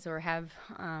families, or have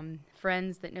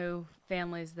friends that know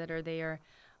families that are there.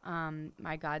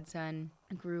 My godson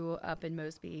grew up in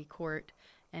Mosby Court,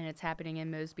 and it's happening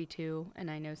in Mosby too.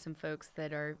 And I know some folks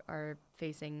that are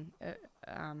facing,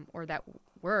 or that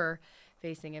were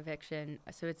facing eviction.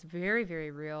 So it's very,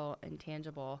 very real and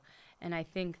tangible. And I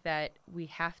think that we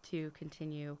have to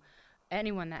continue.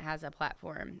 Anyone that has a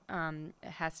platform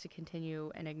has to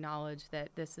continue and acknowledge that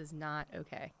this is not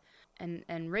okay.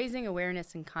 And raising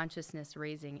awareness and consciousness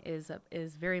raising is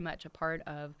very much a part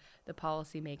of the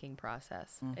policy-making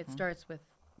process. It starts with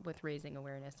raising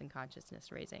awareness and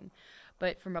consciousness raising.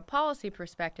 But from a policy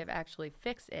perspective, actually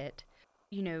fix it,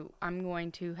 I'm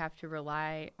going to have to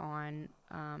rely on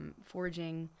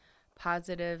forging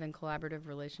positive and collaborative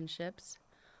relationships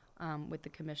with the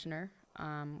commissioner,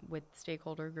 with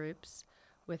stakeholder groups,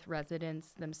 with residents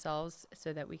themselves,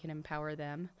 so that we can empower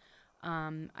them.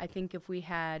 I think if we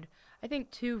had,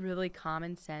 2 really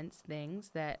common sense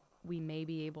things that we may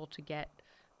be able to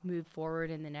move forward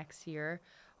in the next year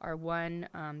are, one,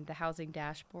 the housing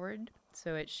dashboard.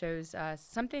 So it shows us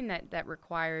something that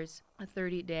requires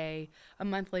a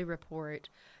monthly report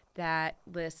that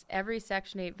lists every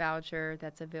Section 8 voucher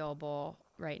that's available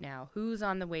right now, who's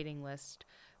on the waiting list,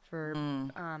 for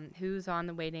who's on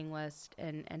the waiting list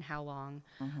and how long.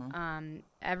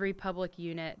 Every public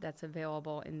unit that's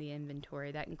available in the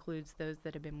inventory. That includes those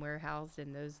that have been warehoused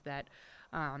and those that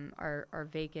are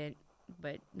vacant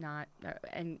but not,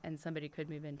 and somebody could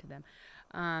move into them.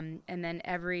 And then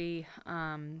every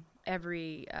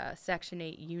Section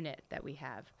 8 unit that we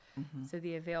have. So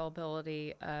the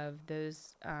availability of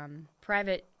those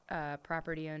private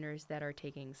property owners that are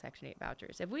taking Section 8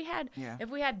 vouchers. If we had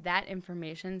that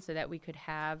information, so that we could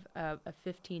have a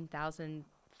 15,000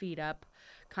 feet up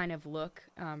kind of look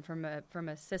from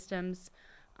a systems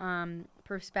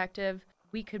perspective,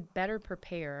 we could better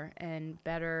prepare and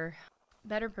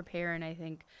I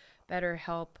think better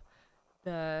help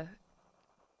the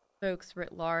folks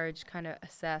writ large kind of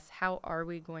assess how are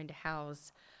we going to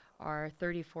house our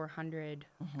 3,400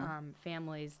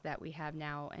 families that we have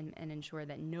now, and ensure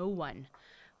that no one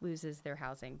loses their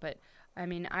housing. But I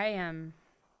mean, I am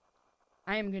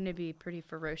going to be pretty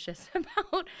ferocious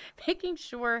about making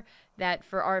sure that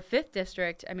for our 5th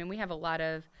district, I mean, we have a lot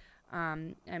of,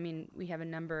 we have a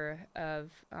number of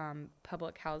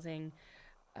public housing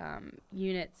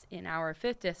units in our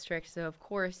 5th district. So of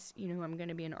course, I'm going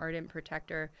to be an ardent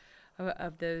protector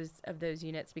of those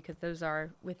units, because those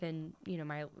are within your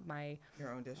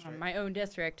own district, my own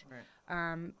district.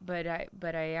 Right. But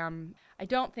I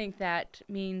don't think that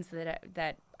means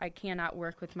that I cannot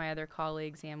work with my other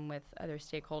colleagues and with other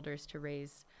stakeholders to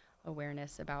raise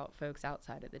awareness about folks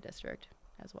outside of the district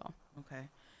as well. Okay,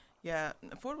 yeah,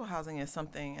 affordable housing is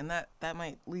something, and that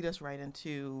might lead us right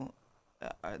into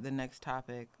the next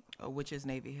topic, which is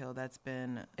Navy Hill. It's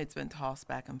been tossed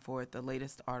back and forth. The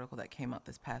latest article that came out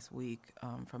this past week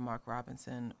from Mark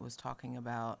Robinson was talking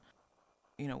about,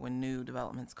 when new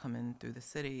developments come in through the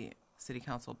city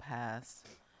council passed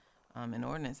an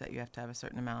ordinance that you have to have a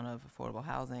certain amount of affordable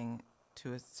housing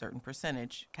to a certain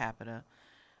percentage capita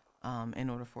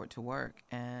in order for it to work.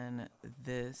 And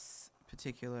this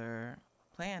particular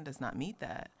plan does not meet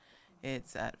that.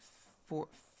 It's at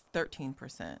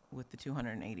 13% with the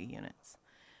 280 units,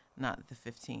 not the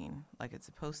 15 like it's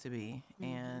supposed to be.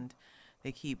 And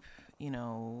they keep,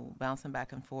 bouncing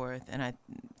back and forth. And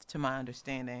to my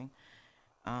understanding,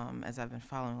 as I've been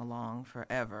following along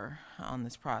forever on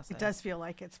this process. It does feel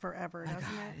like it's forever, doesn't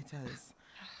it? It does.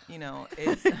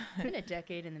 It's been a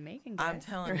decade in the making. I'm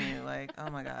telling you, oh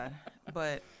my God.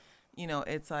 But,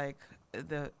 it's like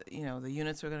the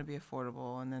units are going to be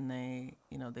affordable, and then they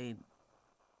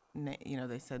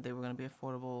said they were going to be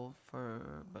affordable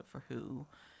for who?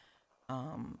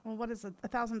 Well, what is it?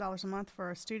 $1,000 a month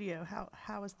for a studio?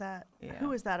 How is that? Yeah.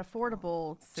 Who is that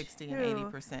affordable? 60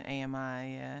 and 80%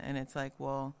 AMI, yeah. And it's like,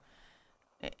 well,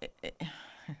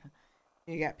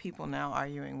 you got people now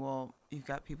arguing, well, you've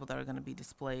got people that are going to be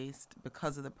displaced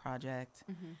because of the project.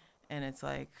 And it's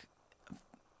like,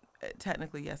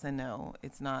 technically, yes and no.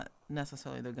 It's not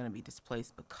necessarily they're going to be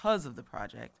displaced because of the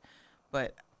project,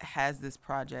 but has this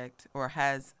project, or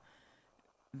has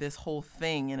this whole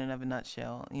thing in and of a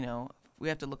nutshell, we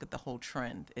have to look at the whole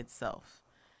trend itself.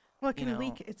 Well, it you can know.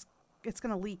 leak. It's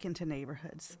going to leak into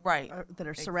neighborhoods Right. that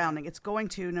are surrounding. It's going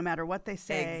to, no matter what they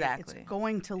say. Exactly. It's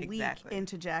going to leak Exactly.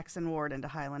 into Jackson Ward, into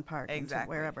Highland Park, into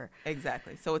wherever.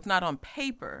 Exactly. So it's not on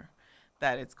paper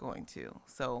that it's going to.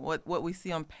 So what we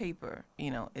see on paper,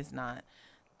 is not.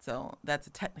 So that's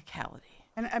a technicality.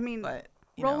 And I mean, But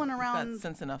rolling you've around, got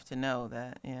sense enough to know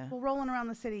that. Yeah. well, rolling around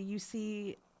the city, you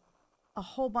see a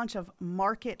whole bunch of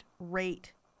market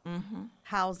rate Mm-hmm.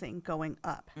 housing going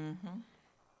up. Mm-hmm.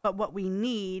 But what we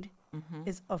need Mm-hmm.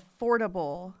 is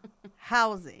affordable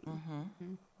housing.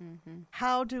 Mm-hmm.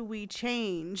 How do we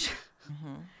change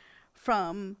Mm-hmm.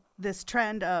 from this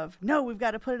trend of, no, we've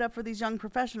got to put it up for these young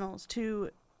professionals, to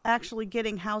actually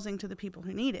getting housing to the people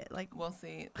who need it? Like, Well,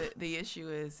 see, the issue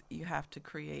is you have to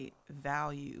create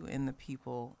value in the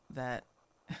people that,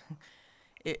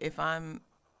 if I'm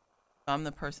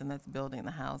the person that's building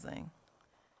the housing,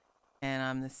 and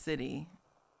I'm the city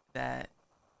that,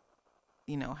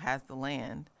 has the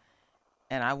land,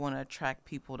 and I want to attract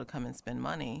people to come and spend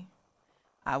money,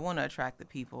 I want to attract the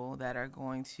people that are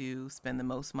going to spend the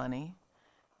most money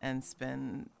and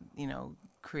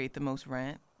create the most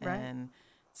rent. Right. And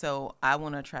so I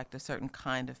want to attract a certain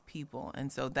kind of people.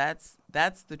 And so that's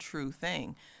the true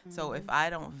thing. Mm-hmm. So if I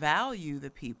don't value the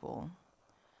people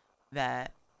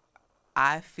that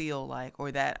I feel like,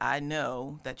 or that I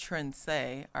know that trends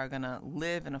say are going to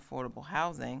live in affordable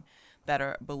housing that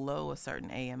are below a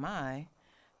certain AMI,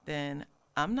 then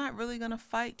I'm not really going to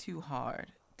fight too hard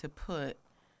to put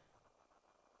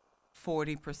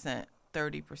 40%,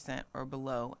 30% or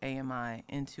below AMI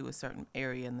into a certain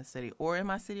area in the city, or in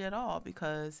my city at all,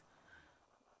 because,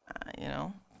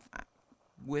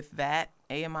 with that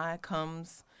AMI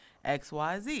comes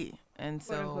XYZ. And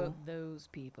Quote so unquote, those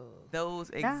people.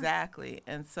 exactly.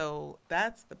 And so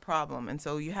that's the problem. And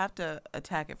so you have to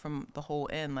attack it from the whole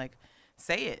end. Like,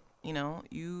 say it,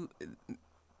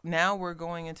 now we're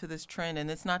going into this trend, and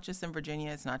it's not just in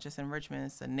Virginia, it's not just in Richmond,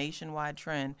 it's a nationwide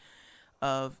trend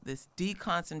of this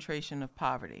deconcentration of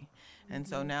poverty. And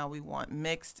so now we want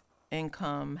mixed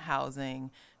income housing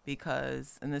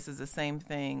because, and this is the same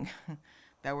thing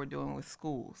that we're doing with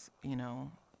schools,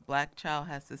 black child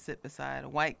has to sit beside a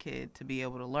white kid to be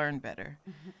able to learn better.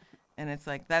 And it's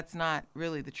like, that's not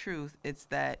really the truth. It's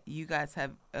that you guys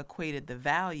have equated the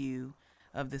value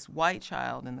of this white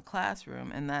child in the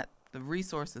classroom, and that the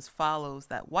resources follows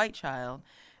that white child.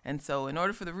 And so in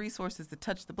order for the resources to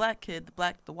touch the black kid,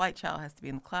 the white child has to be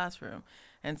in the classroom.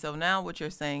 And so now what you're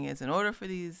saying is, in order for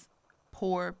these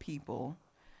poor people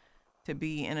to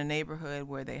be in a neighborhood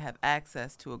where they have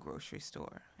access to a grocery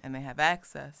store and they have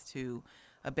access to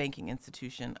a banking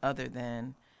institution other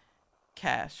than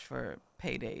cash for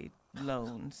payday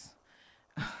loans,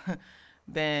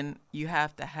 then you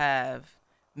have to have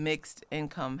mixed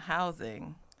income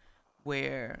housing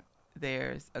where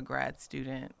there's a grad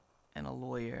student and a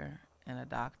lawyer and a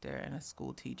doctor and a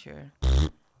school teacher.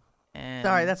 And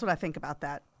sorry, that's what I think about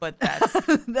that. But that's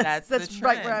that's the trend.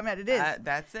 Right where I'm at. It is.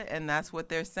 That's it, and that's what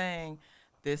they're saying.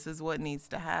 This is what needs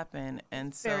to happen,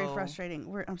 and so Very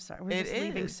frustrating. I'm sorry. We're It just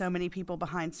leaving is. so many people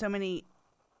behind. So many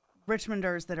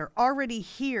Richmonders that are already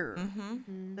here,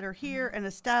 that are here and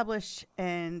established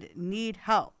and need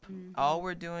help. all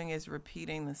we're doing is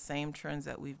repeating the same trends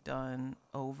that we've done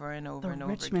over and over The and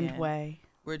over Richmond again. way.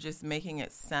 We're just making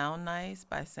it sound nice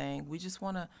by saying we just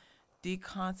want to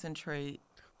deconcentrate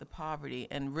the poverty.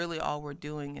 And really all we're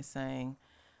doing is saying,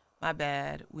 my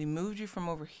bad, we moved you from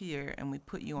over here and we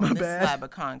put you on this slab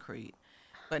of concrete.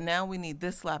 But now we need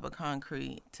this slab of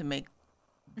concrete to make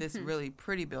this really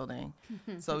pretty building.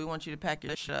 So we want you to pack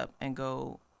your shit up and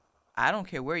go. I don't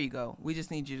care where you go. We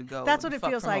just need you to go. That's what it fuck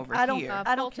feels from like. over I don't. here.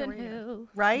 I don't care. Fulton Where you go. Hill.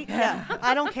 Right? Yeah.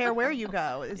 I don't care where you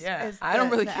go. I don't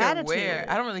really care attitude. where.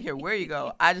 I don't really care where you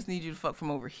go. I just need you to fuck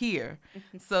from over here,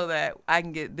 so that I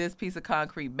can get this piece of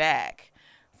concrete back,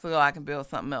 so I can build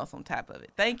something else on top of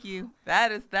it. Thank you.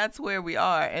 That's where we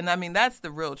are, and I mean that's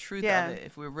the real truth Yeah. of it.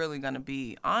 If we're really going to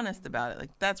be honest about it,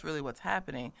 like that's really what's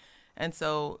happening. And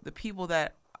so the people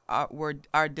that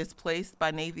are displaced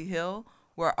by Navy Hill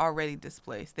were already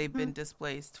displaced. They've been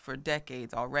displaced for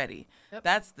decades already. Yep.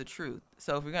 That's the truth.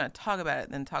 So if we're going to talk about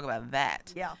it, then talk about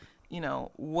that. Yeah.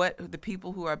 What the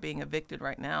people who are being evicted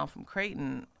right now from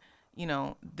Creighton,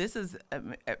 this is,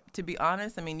 to be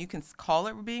honest, I mean, you can call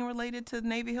it being related to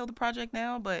Navy Hill, the project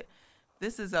now, but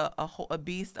this is a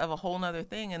beast of a whole nother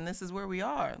thing. And this is where we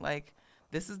are. Like,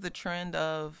 this is the trend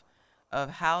of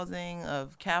housing,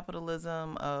 of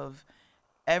capitalism, of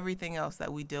everything else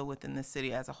that we deal with in this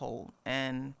city as a whole.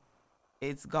 And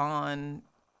it's gone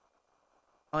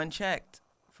unchecked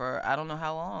for I don't know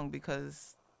how long,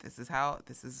 because this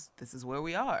is where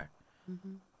we are.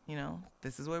 You know,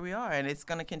 this is where we are, and it's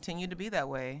going to continue to be that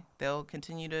way. They'll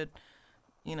continue to,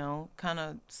 you know, kind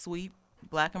of sweep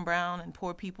black and brown and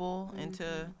poor people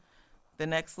into the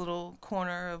next little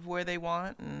corner of where they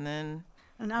want, and then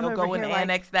they'll go and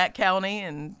annex that county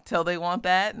until they want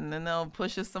that, and then they'll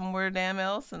push us somewhere damn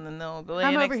else, and then they'll go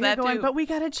annex over here that going, too. But we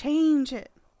got to change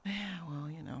it. Yeah, well,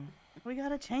 you know. We got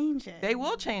to change it. They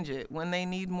will change it when they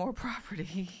need more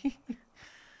property.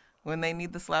 When they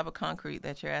need the slab of concrete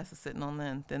that your ass is sitting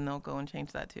on, then they'll go and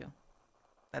change that too.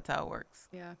 That's how it works.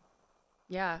 Yeah.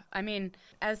 Yeah. I mean,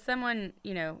 as someone,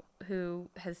 you know, who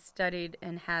has studied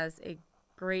and has a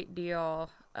great deal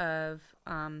of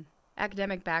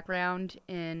academic background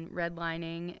in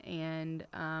redlining and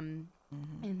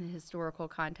in the historical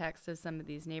context of some of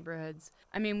these neighborhoods.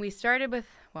 I mean, we started with,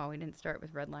 well, we didn't start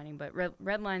with redlining, but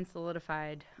redline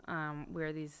solidified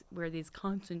where these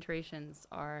concentrations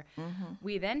are.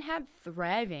 We then had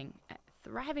thriving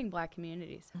black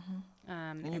communities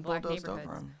and in black bulldozed neighborhoods.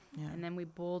 over them. Yeah. And then we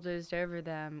bulldozed over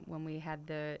them when we had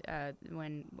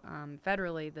when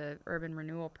federally the Urban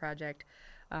Renewal Project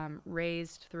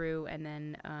raised through and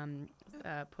then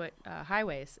put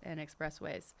highways and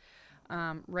expressways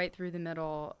right through the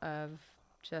middle of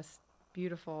just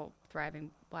beautiful,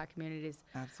 thriving black communities.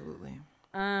 Absolutely.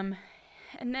 And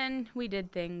then we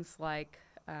did things like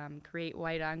create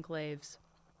white enclaves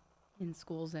in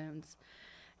school zones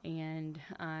and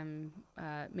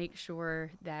make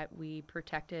sure that we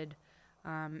protected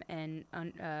and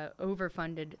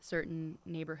overfunded certain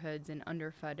neighborhoods and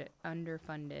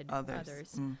underfunded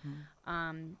others.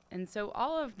 And so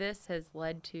all of this has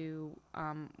led to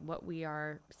what we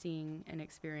are seeing and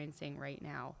experiencing right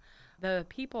now. The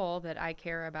people that I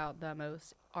care about the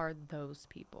most are those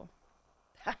people.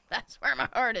 That's where my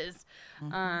heart is.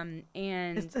 And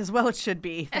it's, as well it should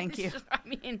be. Thank you. I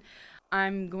mean,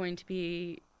 I'm going to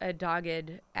be a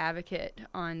dogged advocate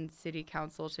on city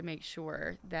council to make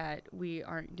sure that we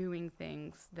aren't doing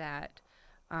things that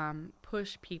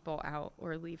push people out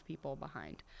or leave people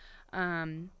behind.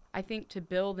 I think to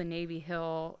build a Navy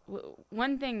Hill,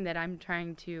 one thing that I'm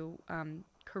trying to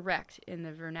correct in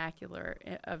the vernacular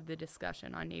of the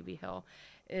discussion on Navy Hill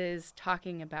is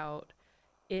talking about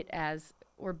it as,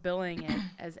 or billing it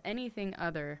as anything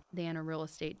other than a real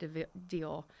estate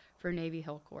deal for Navy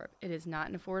Hill Corp. It is not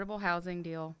an affordable housing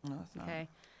deal. No, it's not. Okay,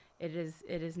 it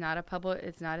is not a public.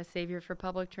 It's not a savior for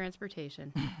public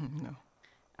transportation.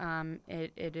 No.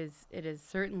 It is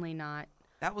certainly not.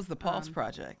 That was the Pulse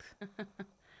Project.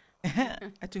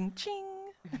 Ching.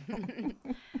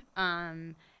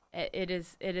 It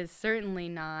is certainly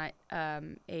not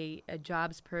a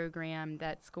jobs program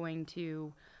that's going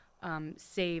to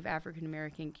save African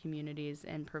American communities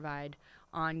and provide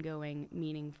ongoing,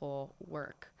 meaningful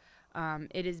work.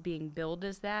 It is being billed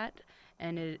as that,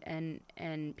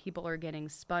 and people are getting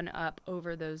spun up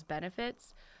over those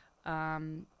benefits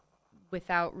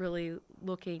without really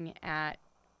looking at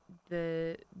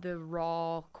the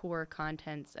raw core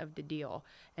contents of the deal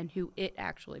and who it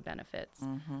actually benefits.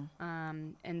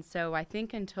 And so I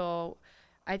think until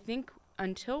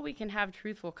we can have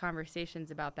truthful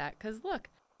conversations about that, because look,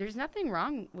 there's nothing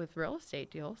wrong with real estate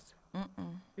deals.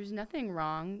 There's nothing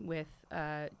wrong with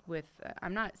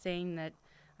I'm not saying that,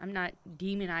 I'm not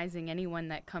demonizing anyone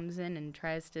that comes in and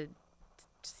tries to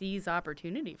seize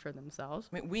opportunity for themselves.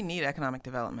 I mean, we need economic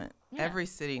development. Yeah. Every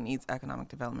city needs economic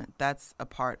development. That's a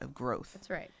part of growth. That's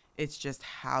right. It's just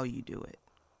how you do it.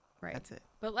 Right. That's it.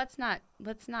 But let's not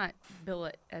bill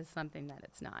it as something that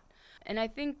it's not. And I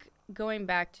think going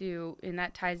back to, and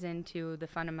that ties into the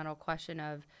fundamental question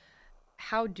of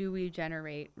how do we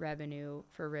generate revenue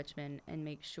for Richmond and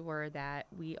make sure that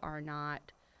we are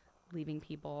not leaving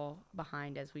people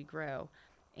behind as we grow.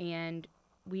 And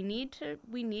we need to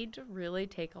really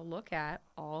take a look at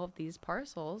all of these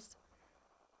parcels.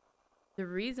 The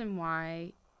reason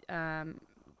why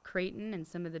Creighton and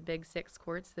some of the big six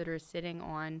courts that are sitting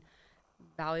on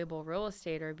valuable real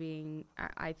estate are being,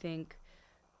 I think,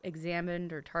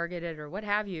 examined or targeted or what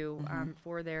have you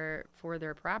for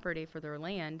their property, for their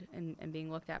land, and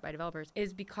being looked at by developers,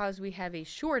 is because we have a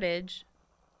shortage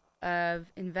of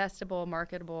investable,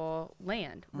 marketable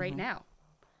land right now.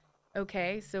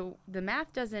 Okay, so the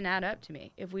math doesn't add up to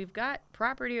me. If we've got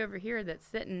property over here that's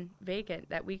sitting vacant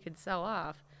that we could sell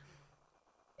off,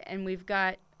 and we've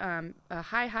got a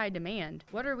high demand,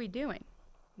 what are we doing?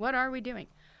 What are we doing?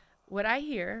 What I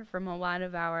hear from a lot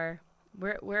of our,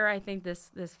 where I think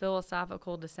this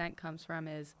philosophical dissent comes from,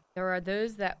 is there are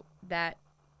those that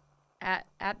at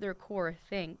their core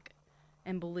think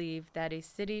and believe that a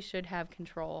city should have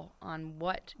control on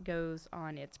what goes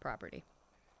on its property,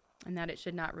 and that it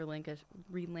should not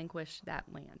relinquish that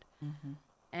land.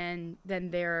 And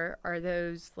then there are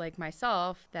those like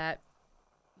myself that,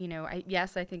 I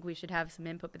think we should have some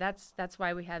input, but that's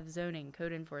why we have zoning,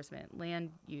 code enforcement,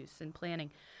 land use, and planning.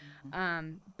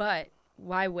 But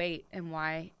why wait, and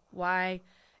why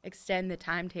extend the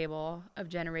timetable of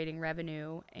generating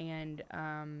revenue and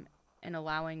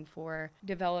allowing for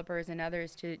developers and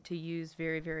others to use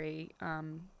very, very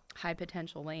high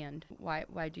potential land?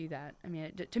 Why do that? I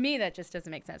mean, to me, that just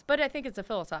doesn't make sense. But I think it's a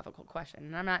philosophical question,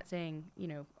 and I'm not saying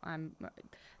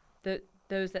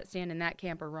those that stand in that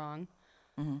camp are wrong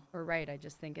or right. I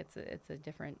just think it's a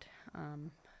different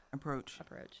approach.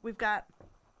 We've got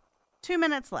 2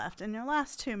 minutes left. In your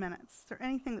last 2 minutes, is there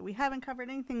anything that we haven't covered,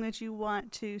 anything that you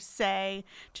want to say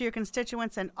to your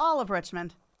constituents and all of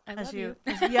Richmond as you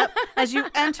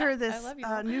enter this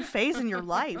new phase in your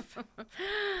life?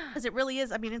 Because it really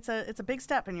is. I mean, it's a big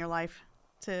step in your life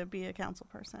to be a council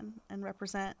person and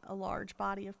represent a large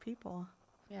body of people.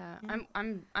 Yeah.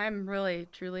 I'm really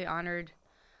truly honored.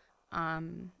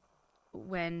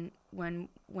 When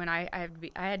I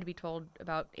had to be told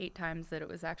about 8 times that it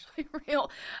was actually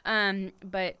real.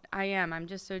 But I'm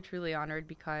just so truly honored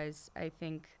because I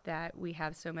think that we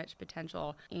have so much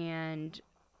potential, and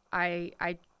I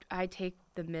take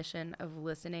the mission of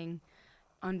listening,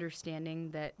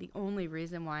 understanding that the only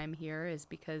reason why I'm here is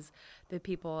because the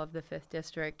people of the 5th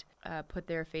District put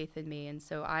their faith in me, and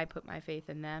so I put my faith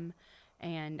in them,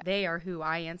 and they are who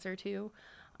I answer to.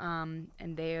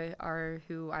 And they are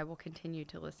who I will continue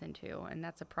to listen to. And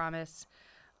that's a promise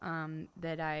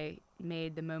that I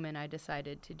made the moment I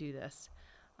decided to do this.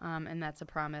 And that's a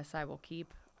promise I will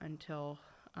keep until,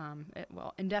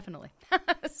 indefinitely.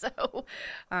 So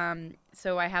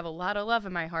I have a lot of love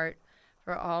in my heart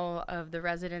for all of the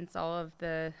residents, all of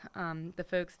the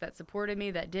folks that supported me,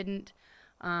 that didn't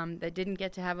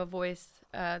get to have a voice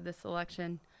this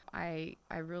election. I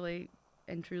really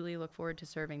and truly look forward to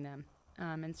serving them.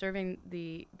 And serving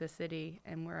the city,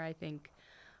 and where I think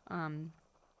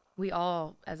we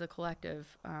all, as a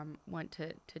collective, want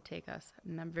to take us.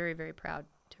 And I'm very, very proud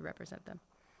to represent them.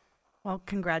 Well,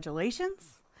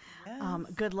 congratulations. Yes.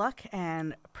 Good luck,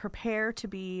 and prepare to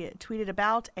be tweeted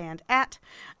about and at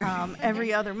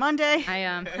every other Monday.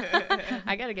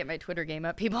 I got to get my Twitter game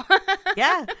up, people.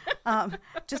 Yeah.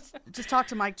 Just talk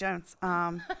to Mike Jones.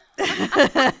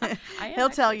 He'll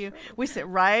tell you. Sure. We sit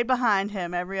right behind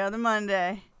him every other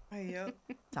Monday. Yep.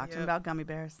 Talking about gummy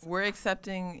bears. We're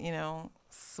accepting,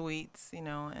 sweets,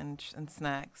 and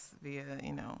snacks via,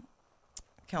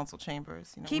 council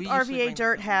chambers. Keep RVA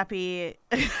Dirt happy.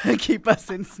 Keep us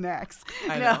in snacks.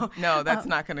 I know. No, that's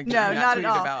not going to get not at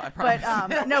all. About, I promise.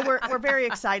 But we're very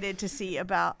excited to see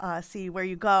where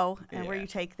you go and where you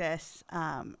take this.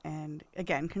 And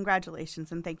again,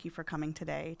 congratulations, and thank you for coming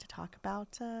today to talk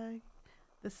about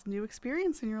this new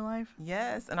experience in your life.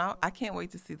 Yes, and I can't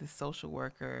wait to see the social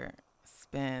worker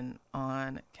spin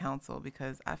on council,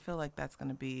 because I feel like that's going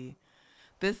to be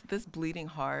this bleeding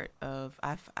heart of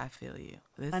I feel you.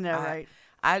 I know, right?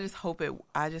 I just hope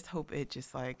it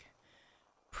just like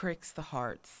pricks the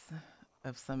hearts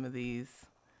of some of these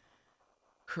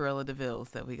Cruella de Villes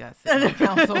that we got sitting on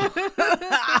council.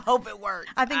 I hope it works.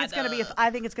 I think it's going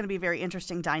to be a very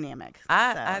interesting dynamic.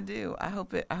 I do. I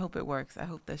hope it works. I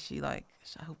hope that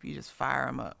I hope you just fire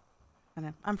them up. I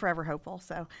know. I'm forever hopeful.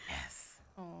 So yes.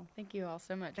 Oh, thank you all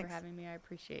so much for having me. I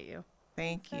appreciate you.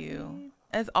 Thank you.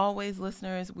 As always,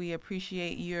 listeners, we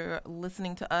appreciate your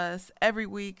listening to us every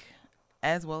week,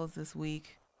 as well as this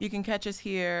week. You can catch us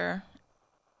here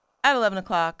at 11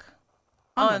 o'clock.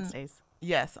 On Wednesdays.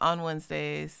 Yes, on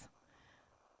Wednesdays.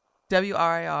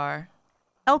 WRIR.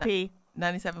 LP.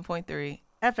 97.3.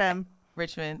 FM.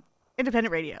 Richmond.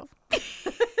 Independent radio.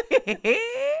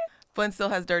 Flint still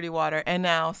has dirty water, and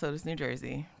now so does New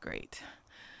Jersey. Great.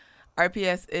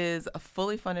 RPS is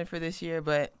fully funded for this year,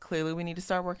 but clearly we need to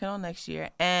start working on next year.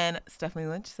 And Stephanie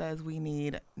Lynch says we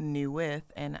need new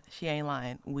width, and she ain't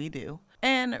lying. We do.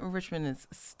 And Richmond is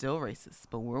still racist,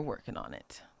 but we're working on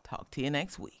it. Talk to you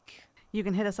next week. You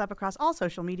can hit us up across all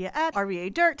social media at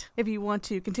RVA Dirt if you want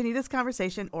to continue this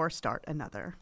conversation or start another.